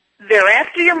 they're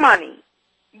after your money.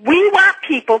 We want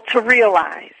people to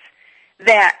realize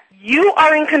that you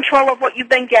are in control of what you've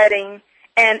been getting,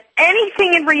 and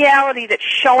anything in reality that's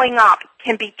showing up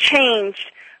can be changed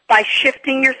by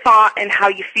shifting your thought and how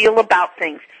you feel about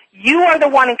things. You are the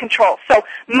one in control. So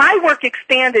my work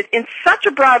expanded in such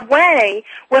a broad way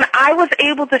when I was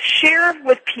able to share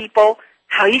with people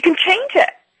how you can change it.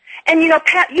 And, you know,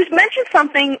 Pat, you mentioned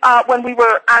something when we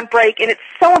were on break, and it's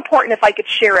so important if I could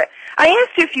share it. I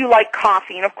asked you if you like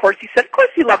coffee, and of course you said, of course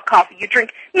you love coffee. You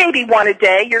drink maybe one a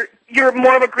day. You're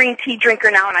more of a green tea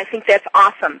drinker now, and I think that's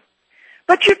awesome.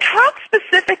 But you talked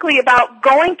specifically about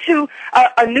going to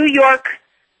a New York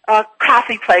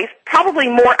coffee place, probably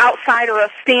more outside or a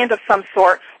stand of some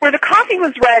sort, where the coffee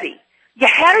was ready. You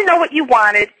had to know what you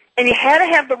wanted, and you had to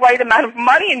have the right amount of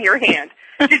money in your hand.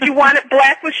 Did you want it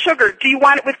black with sugar? Do you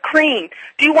want it with cream?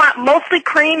 Do you want mostly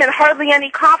cream and hardly any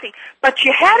coffee? But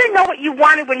you had to know what you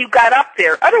wanted when you got up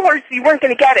there. Otherwise, you weren't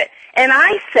going to get it. And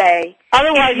I say,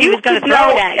 otherwise, he was going to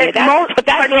throw it at you.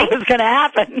 That's what was going to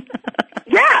happen.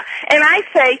 Yeah. And I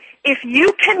say, if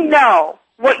you can know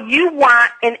what you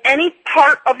want in any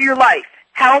part of your life,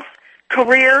 health,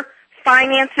 career,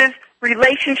 finances,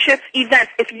 relationships,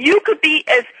 events, if you could be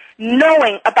as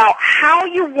knowing about how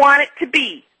you want it to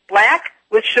be, black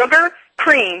with sugar,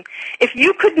 cream, if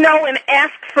you could know and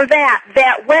ask for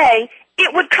that way,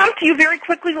 it would come to you very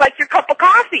quickly like your cup of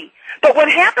coffee. But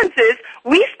what happens is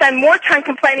we spend more time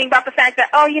complaining about the fact that,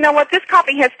 oh, you know what, this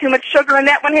coffee has too much sugar and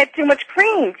that one had too much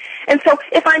cream. And so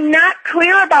if I'm not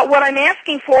clear about what I'm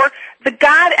asking for, the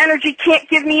God energy can't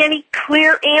give me any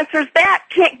clear answers back,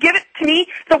 can't give it to me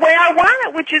the way I want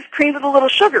it, which is cream with a little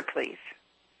sugar, please.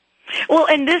 Well,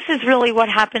 and this is really what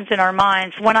happens in our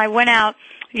minds. When I went out,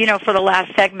 for the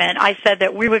last segment, I said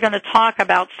that we were going to talk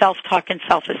about self-talk and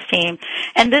self-esteem,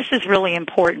 and this is really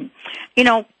important.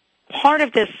 Part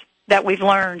of this that we've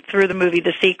learned through the movie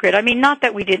The Secret, not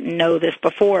that we didn't know this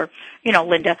before,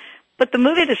 Linda, but the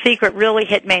movie The Secret really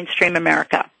hit mainstream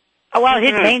America. Well, it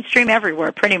hit mainstream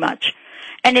everywhere, pretty much.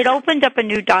 And it opened up a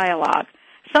new dialogue.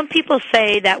 Some people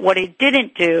say that what it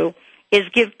didn't do is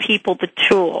give people the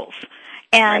tools.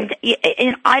 And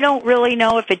I don't really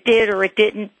know if it did or it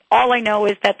didn't. All I know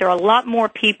is that there are a lot more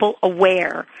people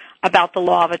aware about the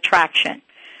law of attraction.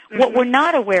 Mm-hmm. What we're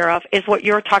not aware of is what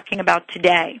you're talking about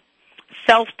today,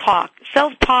 self-talk.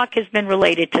 Self-talk has been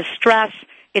related to stress.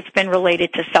 It's been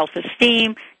related to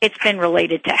self-esteem. It's been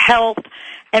related to health.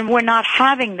 And we're not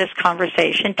having this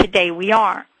conversation. Today we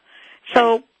are.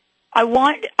 So I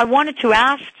wanted to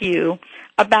ask you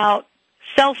about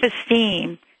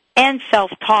self-esteem and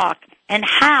self-talk and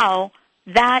how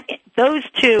those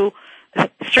two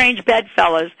strange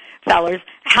bedfellows,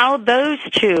 how those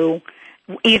two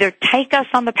either take us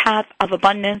on the path of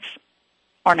abundance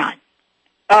or not.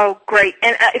 Oh, great.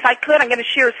 And if I could, I'm going to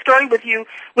share a story with you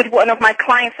with one of my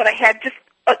clients that I had just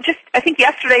I think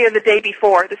yesterday or the day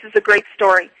before. This is a great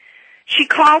story. She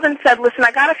called and said, listen,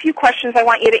 I got a few questions I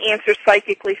want you to answer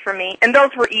psychically for me. And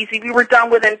those were easy. We were done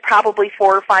within probably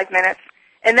 4 or 5 minutes.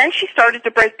 And then she started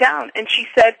to break down, and she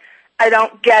said, I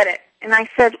don't get it. And I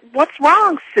said, what's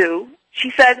wrong, Sue?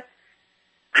 She said,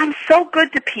 I'm so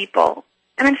good to people,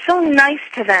 and I'm so nice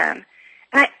to them,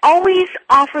 and I always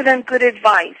offer them good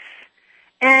advice,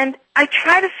 and I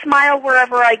try to smile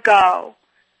wherever I go,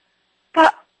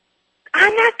 but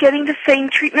I'm not getting the same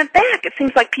treatment back. It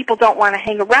seems like people don't want to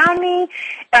hang around me.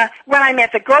 When I'm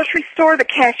at the grocery store, the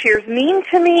cashier's mean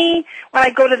to me. When I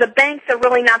go to the bank, they're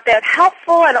really not that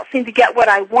helpful. I don't seem to get what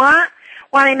I want.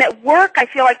 When I'm at work, I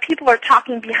feel like people are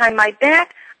talking behind my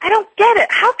back. I don't get it.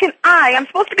 How can I'm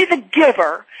supposed to be the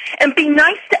giver and be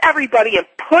nice to everybody and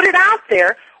put it out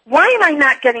there. Why am I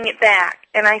not getting it back?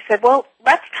 And I said, well,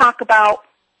 let's talk about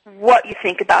what you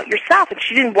think about yourself. And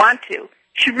she didn't want to.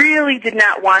 She really did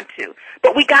not want to.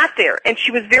 But we got there, and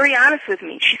she was very honest with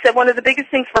me. She said one of the biggest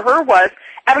things for her was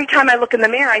every time I look in the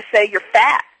mirror, I say, you're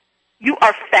fat. You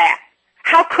are fat.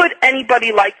 How could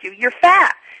anybody like you? You're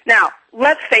fat. Now,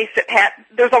 let's face it, Pat,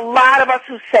 there's a lot of us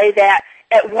who say that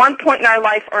at one point in our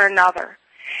life or another.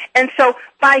 And so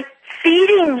by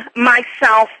feeding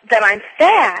myself that I'm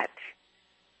fat,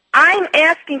 I'm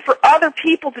asking for other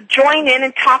people to join in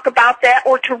and talk about that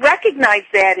or to recognize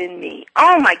that in me.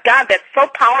 Oh, my God, that's so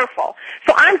powerful.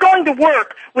 So I'm going to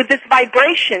work with this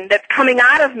vibration that's coming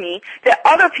out of me that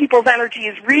other people's energy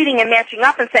is reading and matching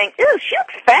up and saying, ew, she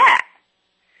looks fat.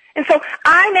 And so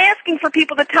I'm asking for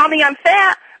people to tell me I'm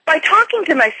fat by talking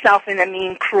to myself in a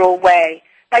mean, cruel way,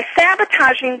 by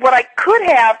sabotaging what I could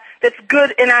have that's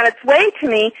good and on its way to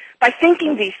me by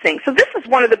thinking these things. So this is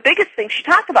one of the biggest things she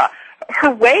talked about,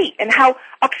 her weight and how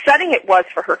upsetting it was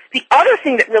for her. The other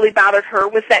thing that really bothered her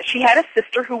was that she had a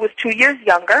sister who was 2 years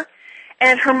younger,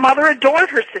 and her mother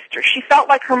adored her sister. She felt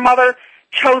like her mother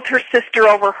chose her sister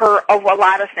over her over a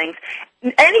lot of things.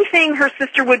 Anything her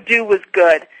sister would do was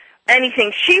good.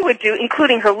 Anything she would do,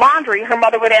 including her laundry, her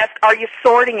mother would ask, are you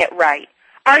sorting it right?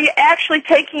 Are you actually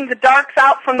taking the darks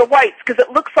out from the whites? Because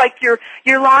it looks like your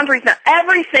laundry's not.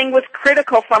 Everything was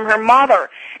critical from her mother.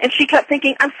 And she kept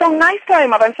thinking, I'm so nice to my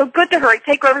mother. I'm so good to her. I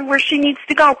take her everywhere she needs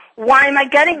to go. Why am I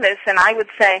getting this? And I would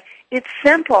say, it's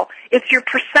simple. It's your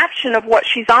perception of what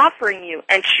she's offering you.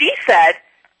 And she said,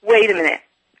 wait a minute.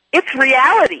 It's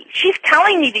reality. She's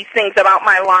telling me these things about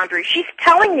my laundry. She's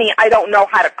telling me I don't know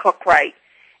how to cook right.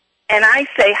 And I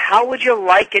say, how would you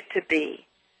like it to be?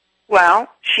 Well,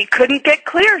 she couldn't get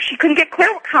clear. She couldn't get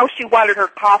clear how she wanted her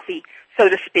coffee, so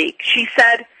to speak. She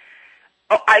said,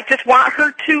 I just want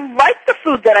her to like the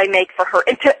food that I make for her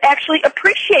and to actually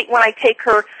appreciate when I take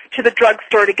her to the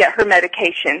drugstore to get her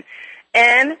medication.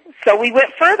 And so we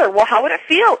went further. Well, how would it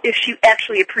feel if she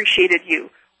actually appreciated you?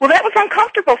 Well, that was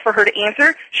uncomfortable for her to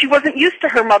answer. She wasn't used to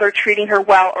her mother treating her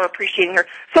well or appreciating her.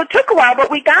 So it took a while, but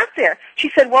we got there.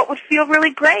 She said, well, it would feel really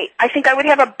great. I think I would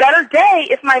have a better day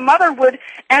if my mother would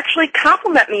actually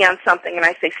compliment me on something. And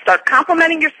I say, start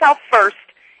complimenting yourself first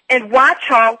and watch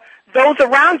how those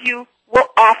around you will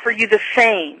offer you the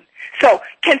same. So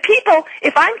can people,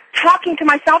 if I'm talking to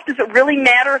myself, does it really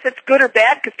matter if it's good or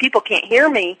bad because people can't hear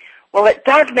me? Well, it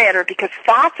does matter because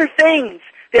thoughts are things.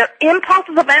 They're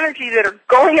impulses of energy that are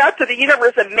going out to the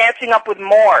universe and matching up with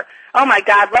more. Oh, my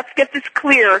God, let's get this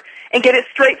clear and get it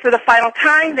straight for the final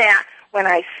time that when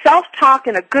I self-talk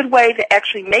in a good way that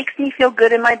actually makes me feel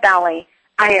good in my belly,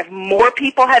 I have more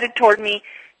people headed toward me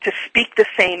to speak the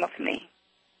same of me.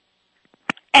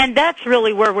 And that's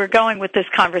really where we're going with this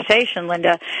conversation,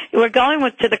 Linda. We're going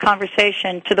to the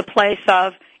conversation to the place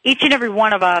of each and every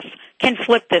one of us can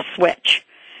flip this switch.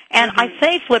 And I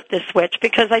say flip this switch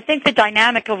because I think the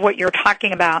dynamic of what you're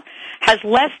talking about has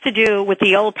less to do with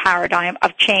the old paradigm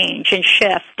of change and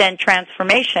shift and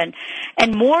transformation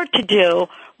and more to do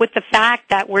with the fact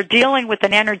that we're dealing with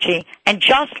an energy, and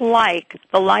just like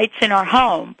the lights in our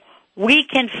home, we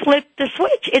can flip the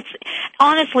switch. It's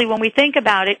honestly, when we think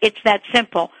about it, it's that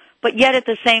simple. But yet at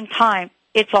the same time,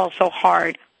 it's also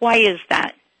hard. Why is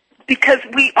that? Because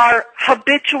we are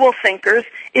habitual thinkers.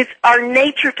 It's our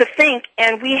nature to think,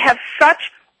 and we have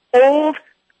such old,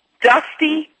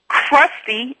 dusty,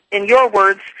 crusty, in your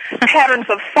words, patterns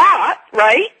of thought,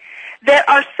 right, that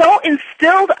are so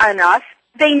instilled on us,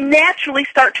 they naturally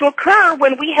start to occur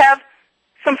when we have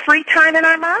some free time in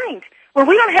our mind, where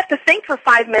we don't have to think for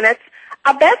 5 minutes.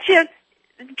 I'll bet you,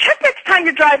 check next time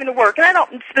you're driving to work, and I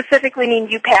don't specifically mean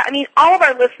you, Pat. I mean all of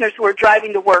our listeners who are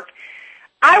driving to work.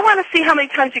 I want to see how many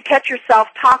times you catch yourself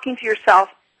talking to yourself.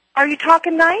 Are you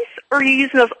talking nice, or are you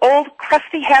using those old,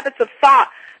 crusty habits of thought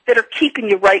that are keeping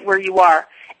you right where you are?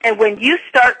 And when you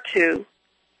start to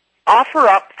offer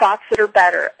up thoughts that are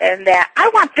better and that,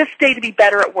 I want this day to be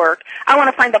better at work. I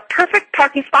want to find the perfect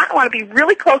parking spot. I want to be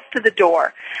really close to the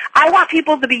door. I want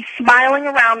people to be smiling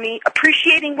around me,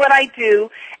 appreciating what I do,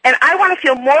 and I want to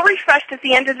feel more refreshed at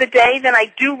the end of the day than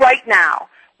I do right now.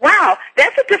 Wow,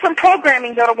 that's a different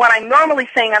programming than what I'm normally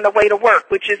saying on the way to work,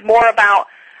 which is more about,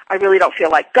 I really don't feel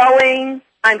like going,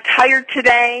 I'm tired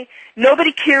today,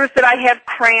 nobody cares that I have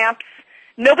cramps,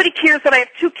 nobody cares that I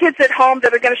have 2 kids at home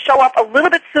that are going to show up a little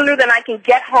bit sooner than I can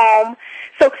get home.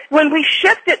 So when we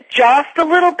shift it just a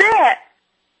little bit,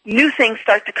 new things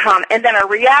start to come, and then our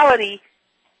reality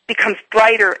becomes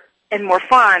brighter and more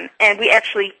fun, and we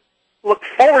actually look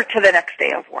forward to the next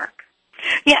day of work.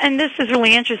 Yeah, and this is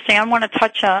really interesting. I want to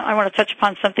touch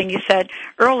upon something you said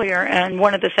earlier in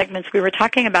one of the segments we were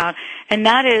talking about, and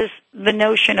that is the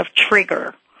notion of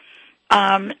trigger.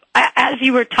 As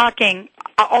you were talking,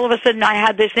 all of a sudden I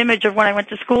had this image of when I went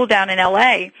to school down in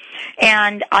L.A.,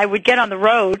 and I would get on the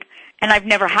road, and I've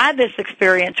never had this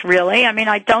experience really. I mean,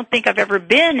 I don't think I've ever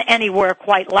been anywhere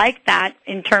quite like that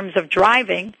in terms of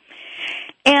driving.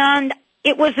 And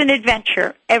it was an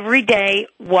adventure. Every day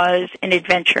was an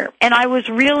adventure. And I was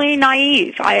really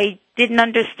naive. I didn't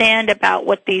understand about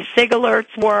what these SIG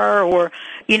alerts were or,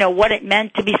 you know, what it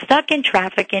meant to be stuck in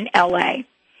traffic in L.A.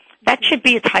 That should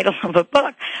be a title of a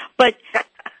book. But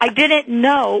I didn't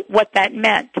know what that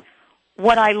meant.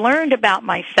 What I learned about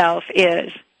myself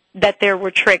is that there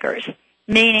were triggers,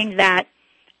 meaning that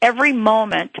every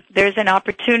moment there's an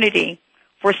opportunity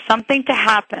for something to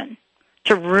happen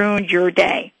to ruin your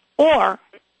day or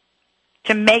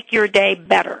to make your day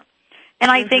better.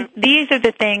 And I think these are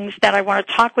the things that I want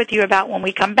to talk with you about when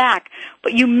we come back.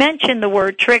 But you mentioned the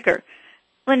word trigger.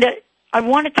 Linda, I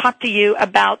want to talk to you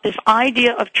about this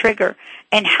idea of trigger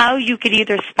and how you could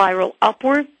either spiral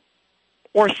upward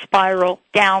or spiral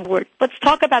downward. Let's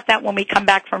talk about that when we come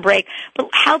back from break. But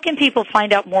how can people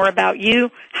find out more about you?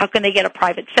 How can they get a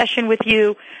private session with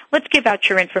you? Let's give out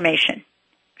your information.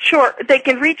 Sure. They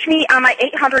can reach me on my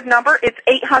 800 number. It's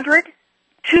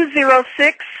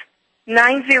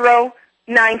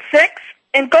 800-206-9096.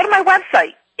 And go to my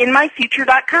website,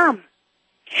 inmyfuture.com.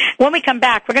 When we come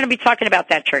back, we're going to be talking about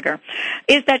that trigger.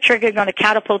 Is that trigger going to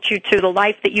catapult you to the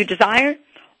life that you desire?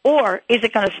 Or is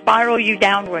it going to spiral you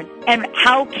downward? And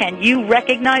how can you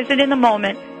recognize it in the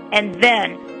moment and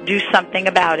then do something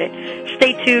about it?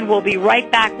 Stay tuned. We'll be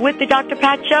right back with the Dr.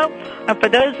 Pat Show. And for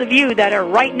those of you that are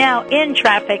right now in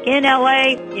traffic in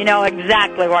L.A., you know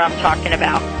exactly what I'm talking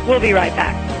about. We'll be right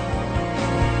back.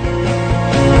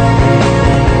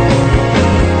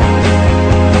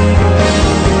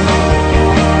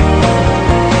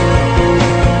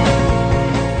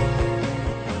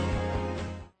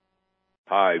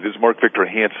 Hi, this is Mark Victor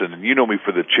Hansen, and you know me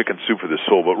for the Chicken Soup for the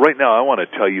Soul, but right now I want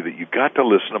to tell you that you got to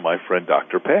listen to my friend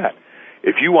Dr. Pat.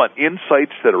 If you want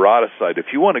insights that are out of sight, if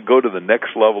you want to go to the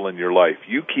next level in your life,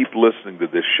 you keep listening to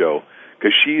this show,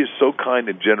 because she is so kind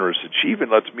and generous, and she even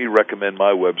lets me recommend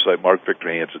my website,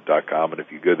 markvictorhansen.com, and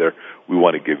if you go there, we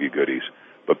want to give you goodies.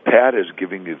 But Pat is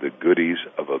giving you the goodies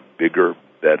of a bigger,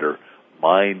 better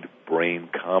mind-brain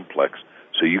complex,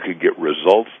 so you can get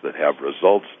results that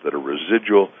are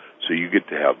residual, so you get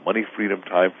to have money freedom,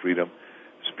 time freedom,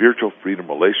 spiritual freedom,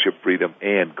 relationship freedom,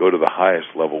 and go to the highest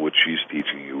level, which she's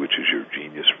teaching you, which is your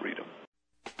genius freedom.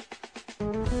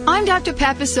 I'm Dr.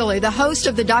 Pat Baccili, the host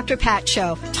of the Dr. Pat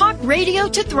Show. Talk radio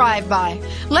to thrive by.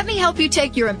 Let me help you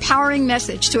take your empowering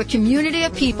message to a community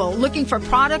of people looking for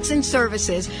products and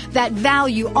services that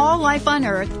value all life on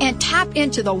earth and tap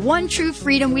into the one true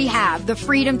freedom we have, the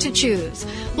freedom to choose.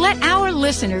 Let our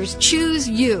listeners choose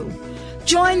you.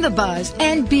 Join the buzz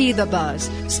and be the buzz.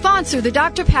 Sponsor the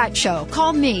Dr. Pat Show.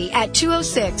 Call me at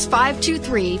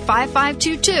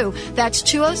 206-523-5522. That's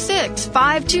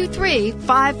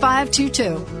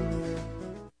 206-523-5522.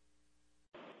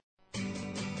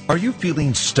 Are you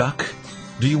feeling stuck?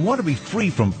 Do you want to be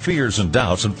free from fears and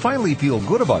doubts and finally feel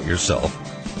good about yourself,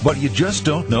 but you just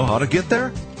don't know how to get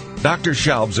there? Dr.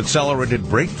 Schaub's Accelerated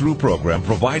Breakthrough Program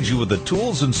provides you with the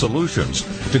tools and solutions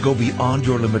to go beyond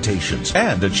your limitations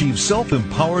and achieve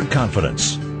self-empowered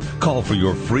confidence. Call for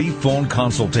your free phone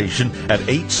consultation at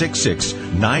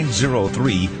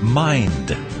 866-903-MIND.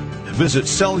 Visit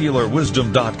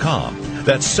cellularwisdom.com.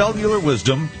 That's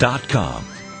cellularwisdom.com.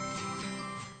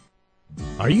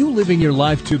 Are you living your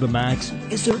life to the max?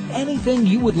 Is there anything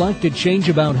you would like to change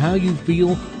about how you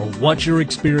feel or what you're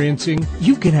experiencing?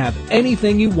 You can have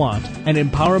anything you want, and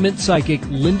empowerment psychic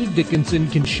Linda Dickinson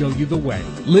can show you the way.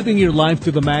 Living your life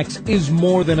to the max is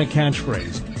more than a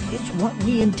catchphrase. It's what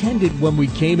we intended when we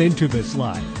came into this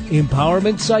life.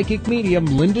 Empowerment psychic medium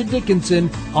Linda Dickinson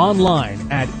online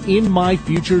at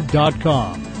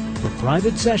inmyfuture.com. For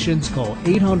private sessions, call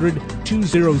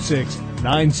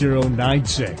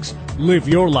 800-206-9096. Live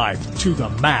your life to the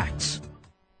max.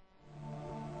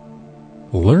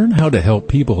 Learn how to help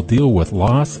people deal with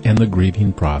loss and the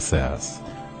grieving process.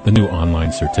 The new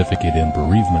online certificate in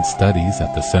bereavement studies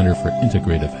at the Center for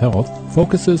Integrative Health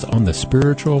focuses on the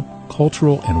spiritual,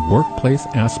 cultural, and workplace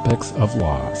aspects of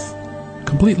loss.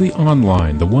 Completely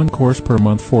online, the one course per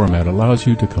month format allows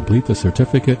you to complete the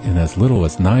certificate in as little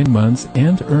as 9 months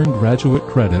and earn graduate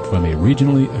credit from a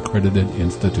regionally accredited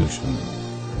institution.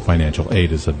 Financial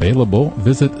aid is available.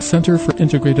 Visit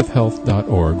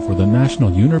centerforintegrativehealth.org for the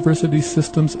National University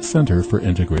Systems Center for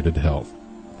Integrated Health.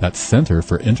 That's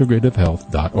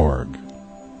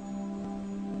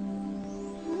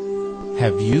centerforintegrativehealth.org.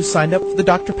 Have you signed up for the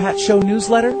Dr. Pat Show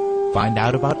newsletter? Find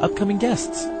out about upcoming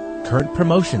guests, current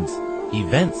promotions,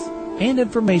 events, and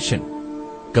information.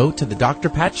 Go to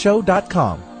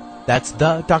thedrpatshow.com. That's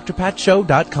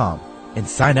thedrpatshow.com and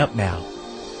sign up now.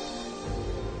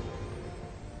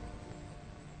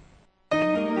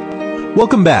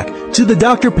 Welcome back to the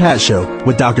Dr. Pat Show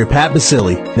with Dr. Pat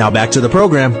Baccili. Now back to the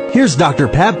program. Here's Dr.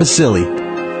 Pat Baccili.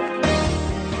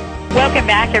 Welcome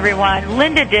back, everyone.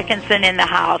 Linda Dickinson in the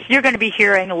house. You're going to be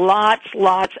hearing lots,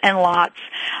 and lots.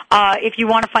 If you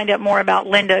want to find out more about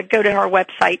Linda, go to her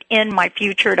website,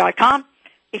 inmyfuture.com.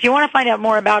 If you want to find out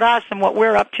more about us and what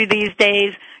we're up to these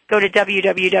days, go to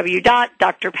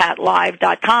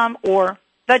www.drpatlive.com or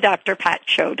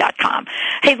thedrpatshow.com.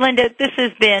 Hey, Linda, this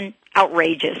has been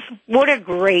outrageous. What a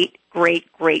great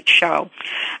show.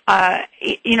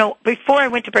 Before I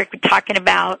went to break, we're talking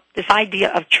about this idea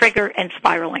of trigger and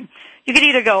spiraling. You could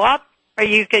either go up or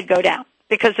you could go down,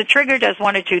 because the trigger does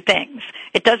one of two things.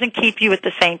 It doesn't keep you at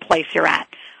the same place you're at.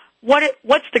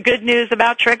 What's the good news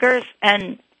about triggers,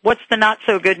 and what's the not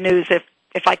so good news, if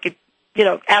I could,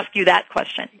 ask you that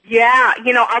question? Yeah,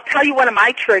 I'll tell you one of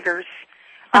my triggers.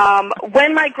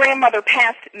 When my grandmother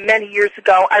passed many years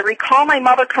ago, I recall my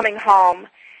mother coming home,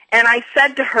 and I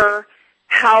said to her,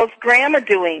 "How's Grandma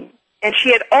doing?" And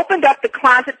she had opened up the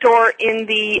closet door in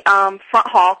the front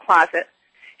hall closet.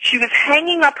 She was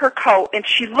hanging up her coat, and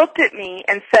she looked at me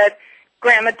and said,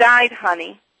 "Grandma died,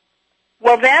 honey."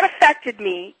 Well, that affected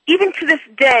me. Even to this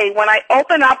day, when I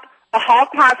open up a hall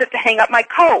closet to hang up my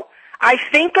coat, I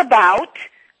think about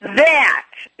that.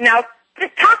 Now,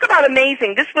 talk about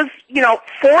amazing. This was,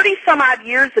 40-some-odd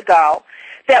years ago,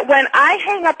 that when I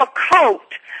hang up a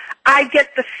coat, I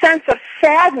get the sense of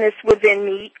sadness within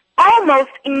me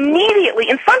almost immediately.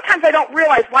 And sometimes I don't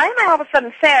realize, why am I all of a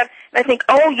sudden sad? And I think,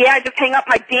 oh, yeah, I just hang up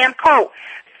my damn coat.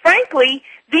 Frankly,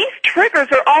 these triggers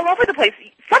are all over the place.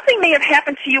 Something may have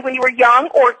happened to you when you were young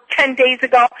or 10 days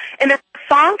ago, and there's a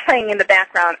song playing in the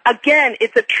background. Again,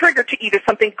 it's a trigger to either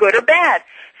something good or bad.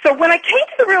 So when I came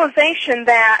to the realization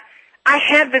that I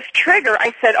had this trigger.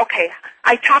 I said, okay,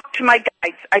 I talked to my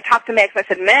guides. I talked to Max. I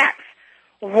said, Max,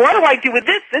 what do I do with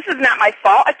this? This is not my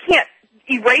fault. I can't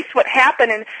erase what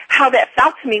happened and how that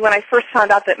felt to me when I first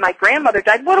found out that my grandmother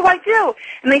died. What do I do?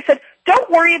 And they said, don't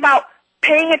worry about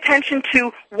paying attention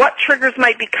to what triggers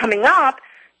might be coming up.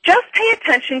 Just pay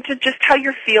attention to just how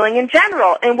you're feeling in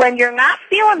general. And when you're not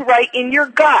feeling right in your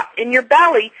gut, in your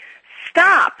belly,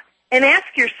 stop and ask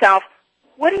yourself,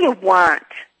 what do you want?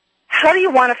 How do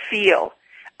you want to feel?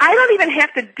 I don't even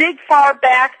have to dig far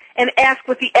back and ask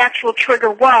what the actual trigger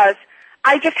was.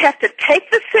 I just have to take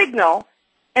the signal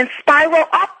and spiral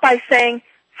up by saying,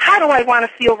 how do I want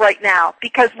to feel right now?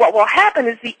 Because what will happen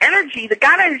is the energy, the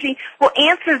God energy, will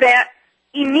answer that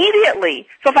immediately.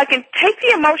 So if I can take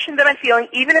the emotion that I'm feeling,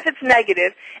 even if it's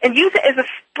negative, and use it as a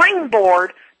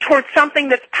springboard towards something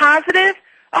that's positive,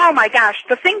 oh my gosh,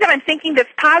 the thing that I'm thinking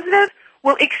that's positive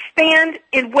will expand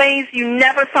in ways you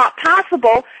never thought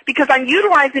possible because I'm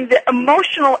utilizing the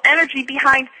emotional energy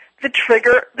behind the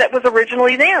trigger that was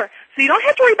originally there. So you don't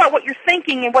have to worry about what you're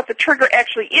thinking and what the trigger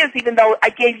actually is, even though I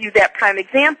gave you that prime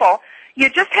example. You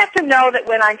just have to know that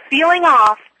when I'm feeling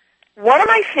off, what am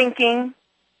I thinking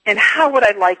and how would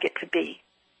I like it to be?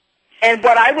 And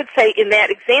what I would say in that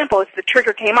example, if the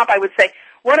trigger came up, I would say,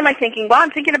 what am I thinking? Well, I'm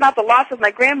thinking about the loss of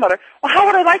my grandmother. Well, how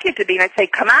would I like it to be? And I'd say,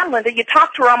 come on, Linda, you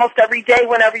talk to her almost every day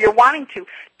whenever you're wanting to.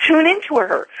 Tune into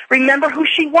her. Remember who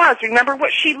she was. Remember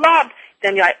what she loved.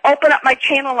 Then I open up my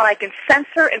channel and I can sense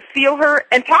her and feel her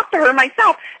and talk to her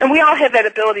myself. And we all have that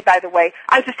ability, by the way.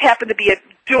 I just happen to be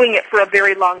doing it for a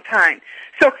very long time.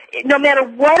 So no matter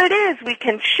what it is, we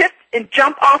can shift and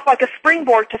jump off like a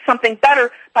springboard to something better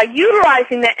by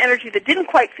utilizing that energy that didn't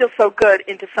quite feel so good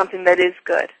into something that is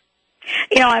good.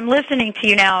 You know, I'm listening to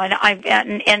you now,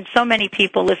 and so many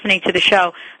people listening to the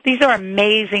show. These are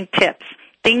amazing tips,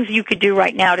 things you could do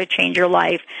right now to change your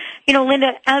life. You know,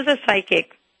 Linda, as a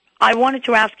psychic, I wanted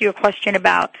to ask you a question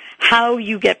about how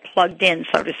you get plugged in,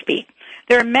 so to speak.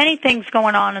 There are many things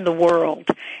going on in the world,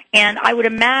 and I would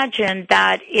imagine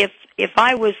that if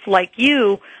I was like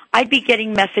you, I'd be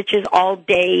getting messages all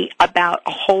day about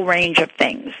a whole range of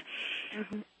things.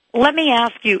 Mm-hmm. Let me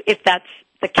ask you if that's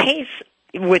the case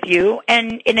with you,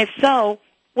 and if so,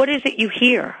 what is it you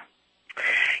hear?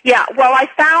 Yeah, well, I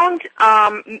found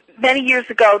many years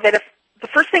ago that if the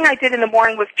first thing I did in the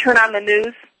morning was turn on the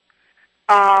news,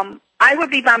 I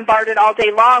would be bombarded all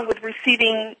day long with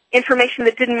receiving information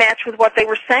that didn't match with what they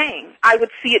were saying. I would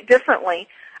see it differently.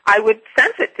 I would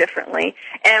sense it differently.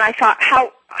 And I thought,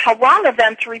 how wrong of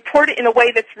them to report it in a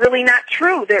way that's really not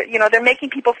true. They're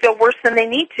making people feel worse than they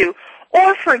need to.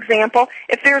 Or, for example,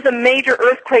 if there's a major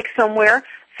earthquake somewhere,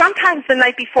 sometimes the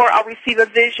night before I'll receive a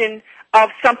vision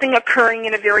of something occurring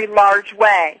in a very large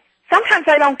way. Sometimes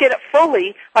I don't get it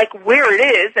fully, like where it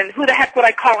is, and who the heck would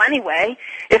I call anyway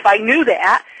if I knew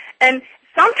that. And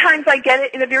sometimes I get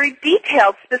it in a very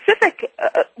detailed, specific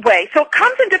way. So it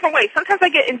comes in different ways. Sometimes I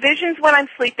get in visions when I'm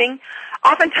sleeping.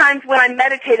 Oftentimes when I'm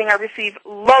meditating, I receive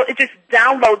it just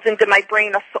downloads into my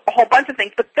brain a whole bunch of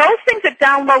things. But those things that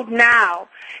download now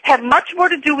have much more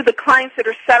to do with the clients that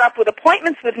are set up with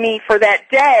appointments with me for that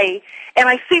day, and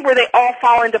I see where they all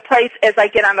fall into place as I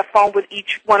get on the phone with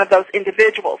each one of those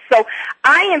individuals. So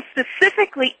I am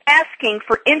specifically asking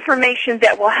for information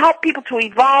that will help people to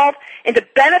evolve and to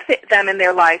benefit them in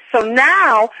their lives. So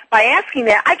now, by asking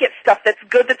that, I get stuff that's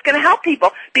good that's going to help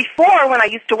people. Before, when I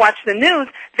used to watch the news,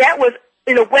 that was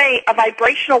in a way, a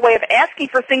vibrational way of asking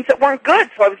for things that weren't good.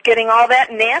 So I was getting all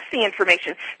that nasty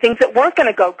information, things that weren't going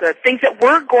to go good, things that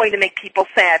were going to make people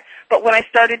sad. But when I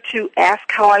started to ask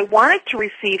how I wanted to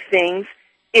receive things,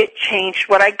 it changed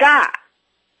what I got.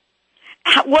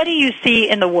 What do you see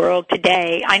in the world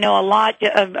today? I know a lot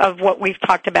of what we've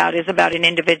talked about is about an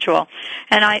individual,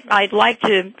 and I'd like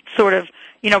to sort of,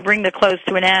 bring the close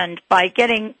to an end by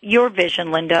getting your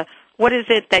vision, Linda. What is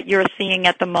it that you're seeing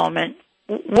at the moment?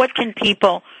 What can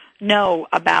people know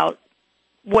about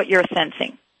what you're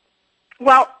sensing?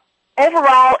 Well,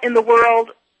 overall in the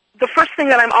world, the first thing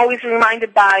that I'm always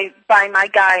reminded by my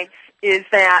guides is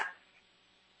that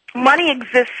money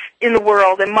exists in the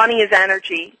world, and money is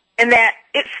energy, and that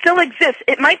it still exists.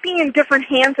 It might be in different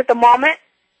hands at the moment,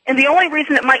 and the only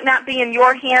reason it might not be in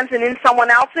your hands and in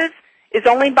someone else's is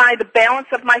only by the balance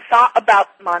of my thought about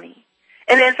money.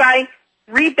 And as I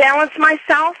rebalance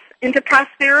myself into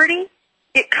prosperity,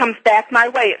 it comes back my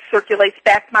way. It circulates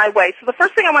back my way. So the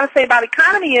first thing I want to say about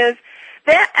economy is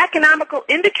that economical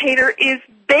indicator is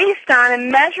based on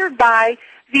and measured by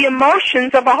the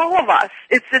emotions of all of us.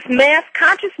 It's this mass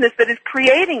consciousness that is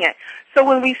creating it. So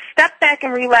when we step back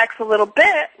and relax a little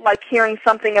bit, like hearing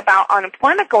something about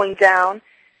unemployment going down,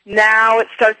 now it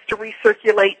starts to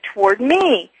recirculate toward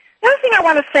me. The other thing I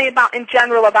want to say about, in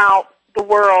general, about the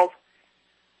world,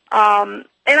 and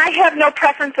I have no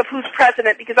preference of who's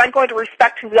president because I'm going to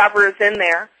respect whoever is in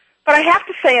there, but I have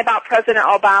to say about President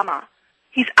Obama,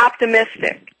 he's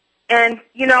optimistic. And,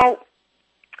 you know,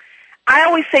 I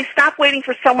always say stop waiting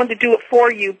for someone to do it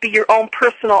for you. Be your own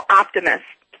personal optimist.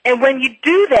 And when you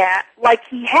do that, like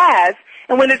he has,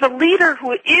 and when there's a leader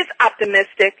who is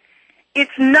optimistic,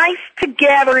 it's nice to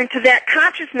gather into that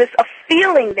consciousness of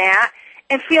feeling that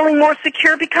and feeling more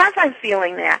secure because I'm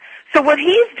feeling that. So what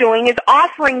he's doing is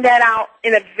offering that out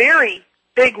in a very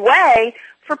big way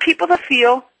for people to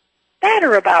feel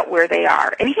better about where they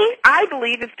are. And he, I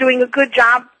believe, is doing a good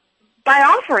job by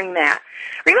offering that.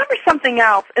 Remember something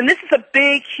else, and this is a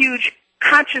big, huge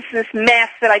consciousness mess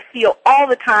that I feel all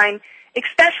the time,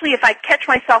 especially if I catch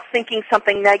myself thinking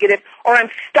something negative or I'm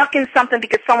stuck in something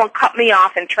because someone cut me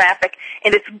off in traffic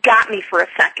and it's got me for a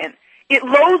second. It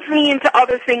loads me into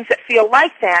other things that feel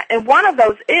like that, and one of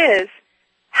those is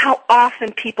how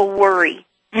often people worry.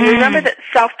 Remember that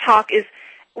self-talk is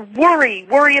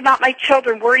worry about my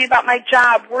children, worry about my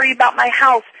job, worry about my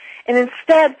house, and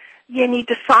instead you need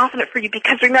to soften it for you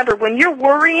because remember, when you're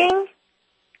worrying,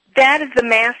 that is the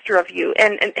master of you.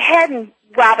 And Haddon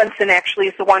Robinson actually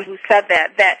is the one who said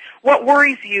that what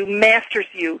worries you masters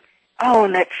you. Oh,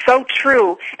 and that's so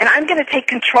true. And I'm going to take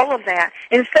control of that.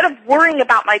 And instead of worrying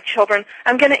about my children,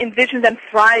 I'm going to envision them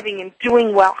thriving and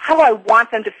doing well. How do I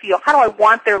want them to feel? How do I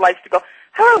want their lives to go?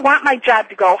 How do I want my job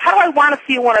to go? How do I want to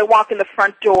feel when I walk in the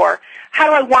front door? How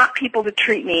do I want people to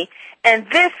treat me? And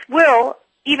this will,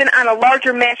 even on a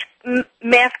larger mass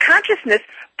consciousness,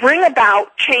 bring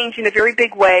about change in a very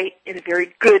big way, in a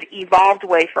very good, evolved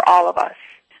way for all of us.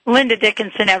 Linda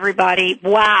Dickinson, everybody.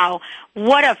 Wow.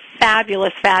 What a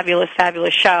fabulous, fabulous,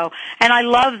 fabulous show. And I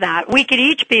love that. We could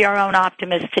each be our own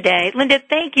optimists today. Linda,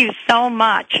 thank you so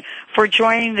much for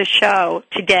joining the show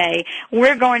today.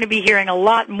 We're going to be hearing a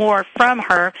lot more from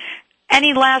her.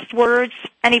 Any last words,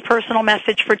 any personal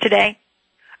message for today?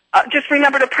 Just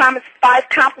remember to promise 5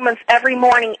 compliments every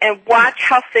morning and watch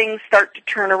how things start to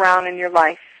turn around in your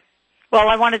life. Well,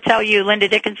 I want to tell you, Linda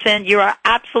Dickinson, you are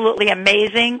absolutely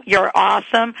amazing. You're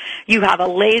awesome. You have a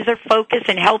laser focus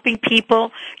in helping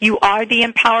people. You are the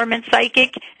empowerment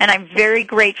psychic, and I'm very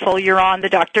grateful you're on the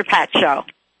Dr. Pat Show.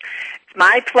 It's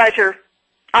my pleasure.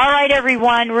 All right,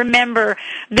 everyone, remember,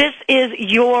 this is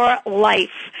your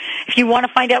life. If you want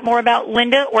to find out more about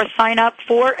Linda or sign up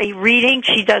for a reading,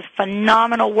 she does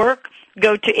phenomenal work.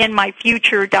 Go to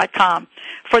inmyfuture.com.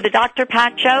 For the Dr.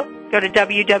 Pat Show, go to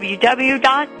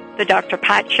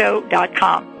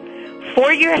www.thedrpatshow.com.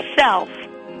 For yourself,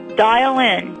 dial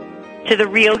in to the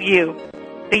real you,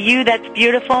 the you that's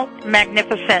beautiful,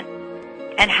 magnificent,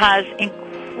 and has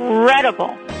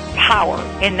incredible power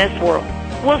in this world.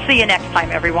 We'll see you next time,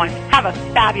 everyone. Have a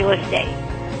fabulous day.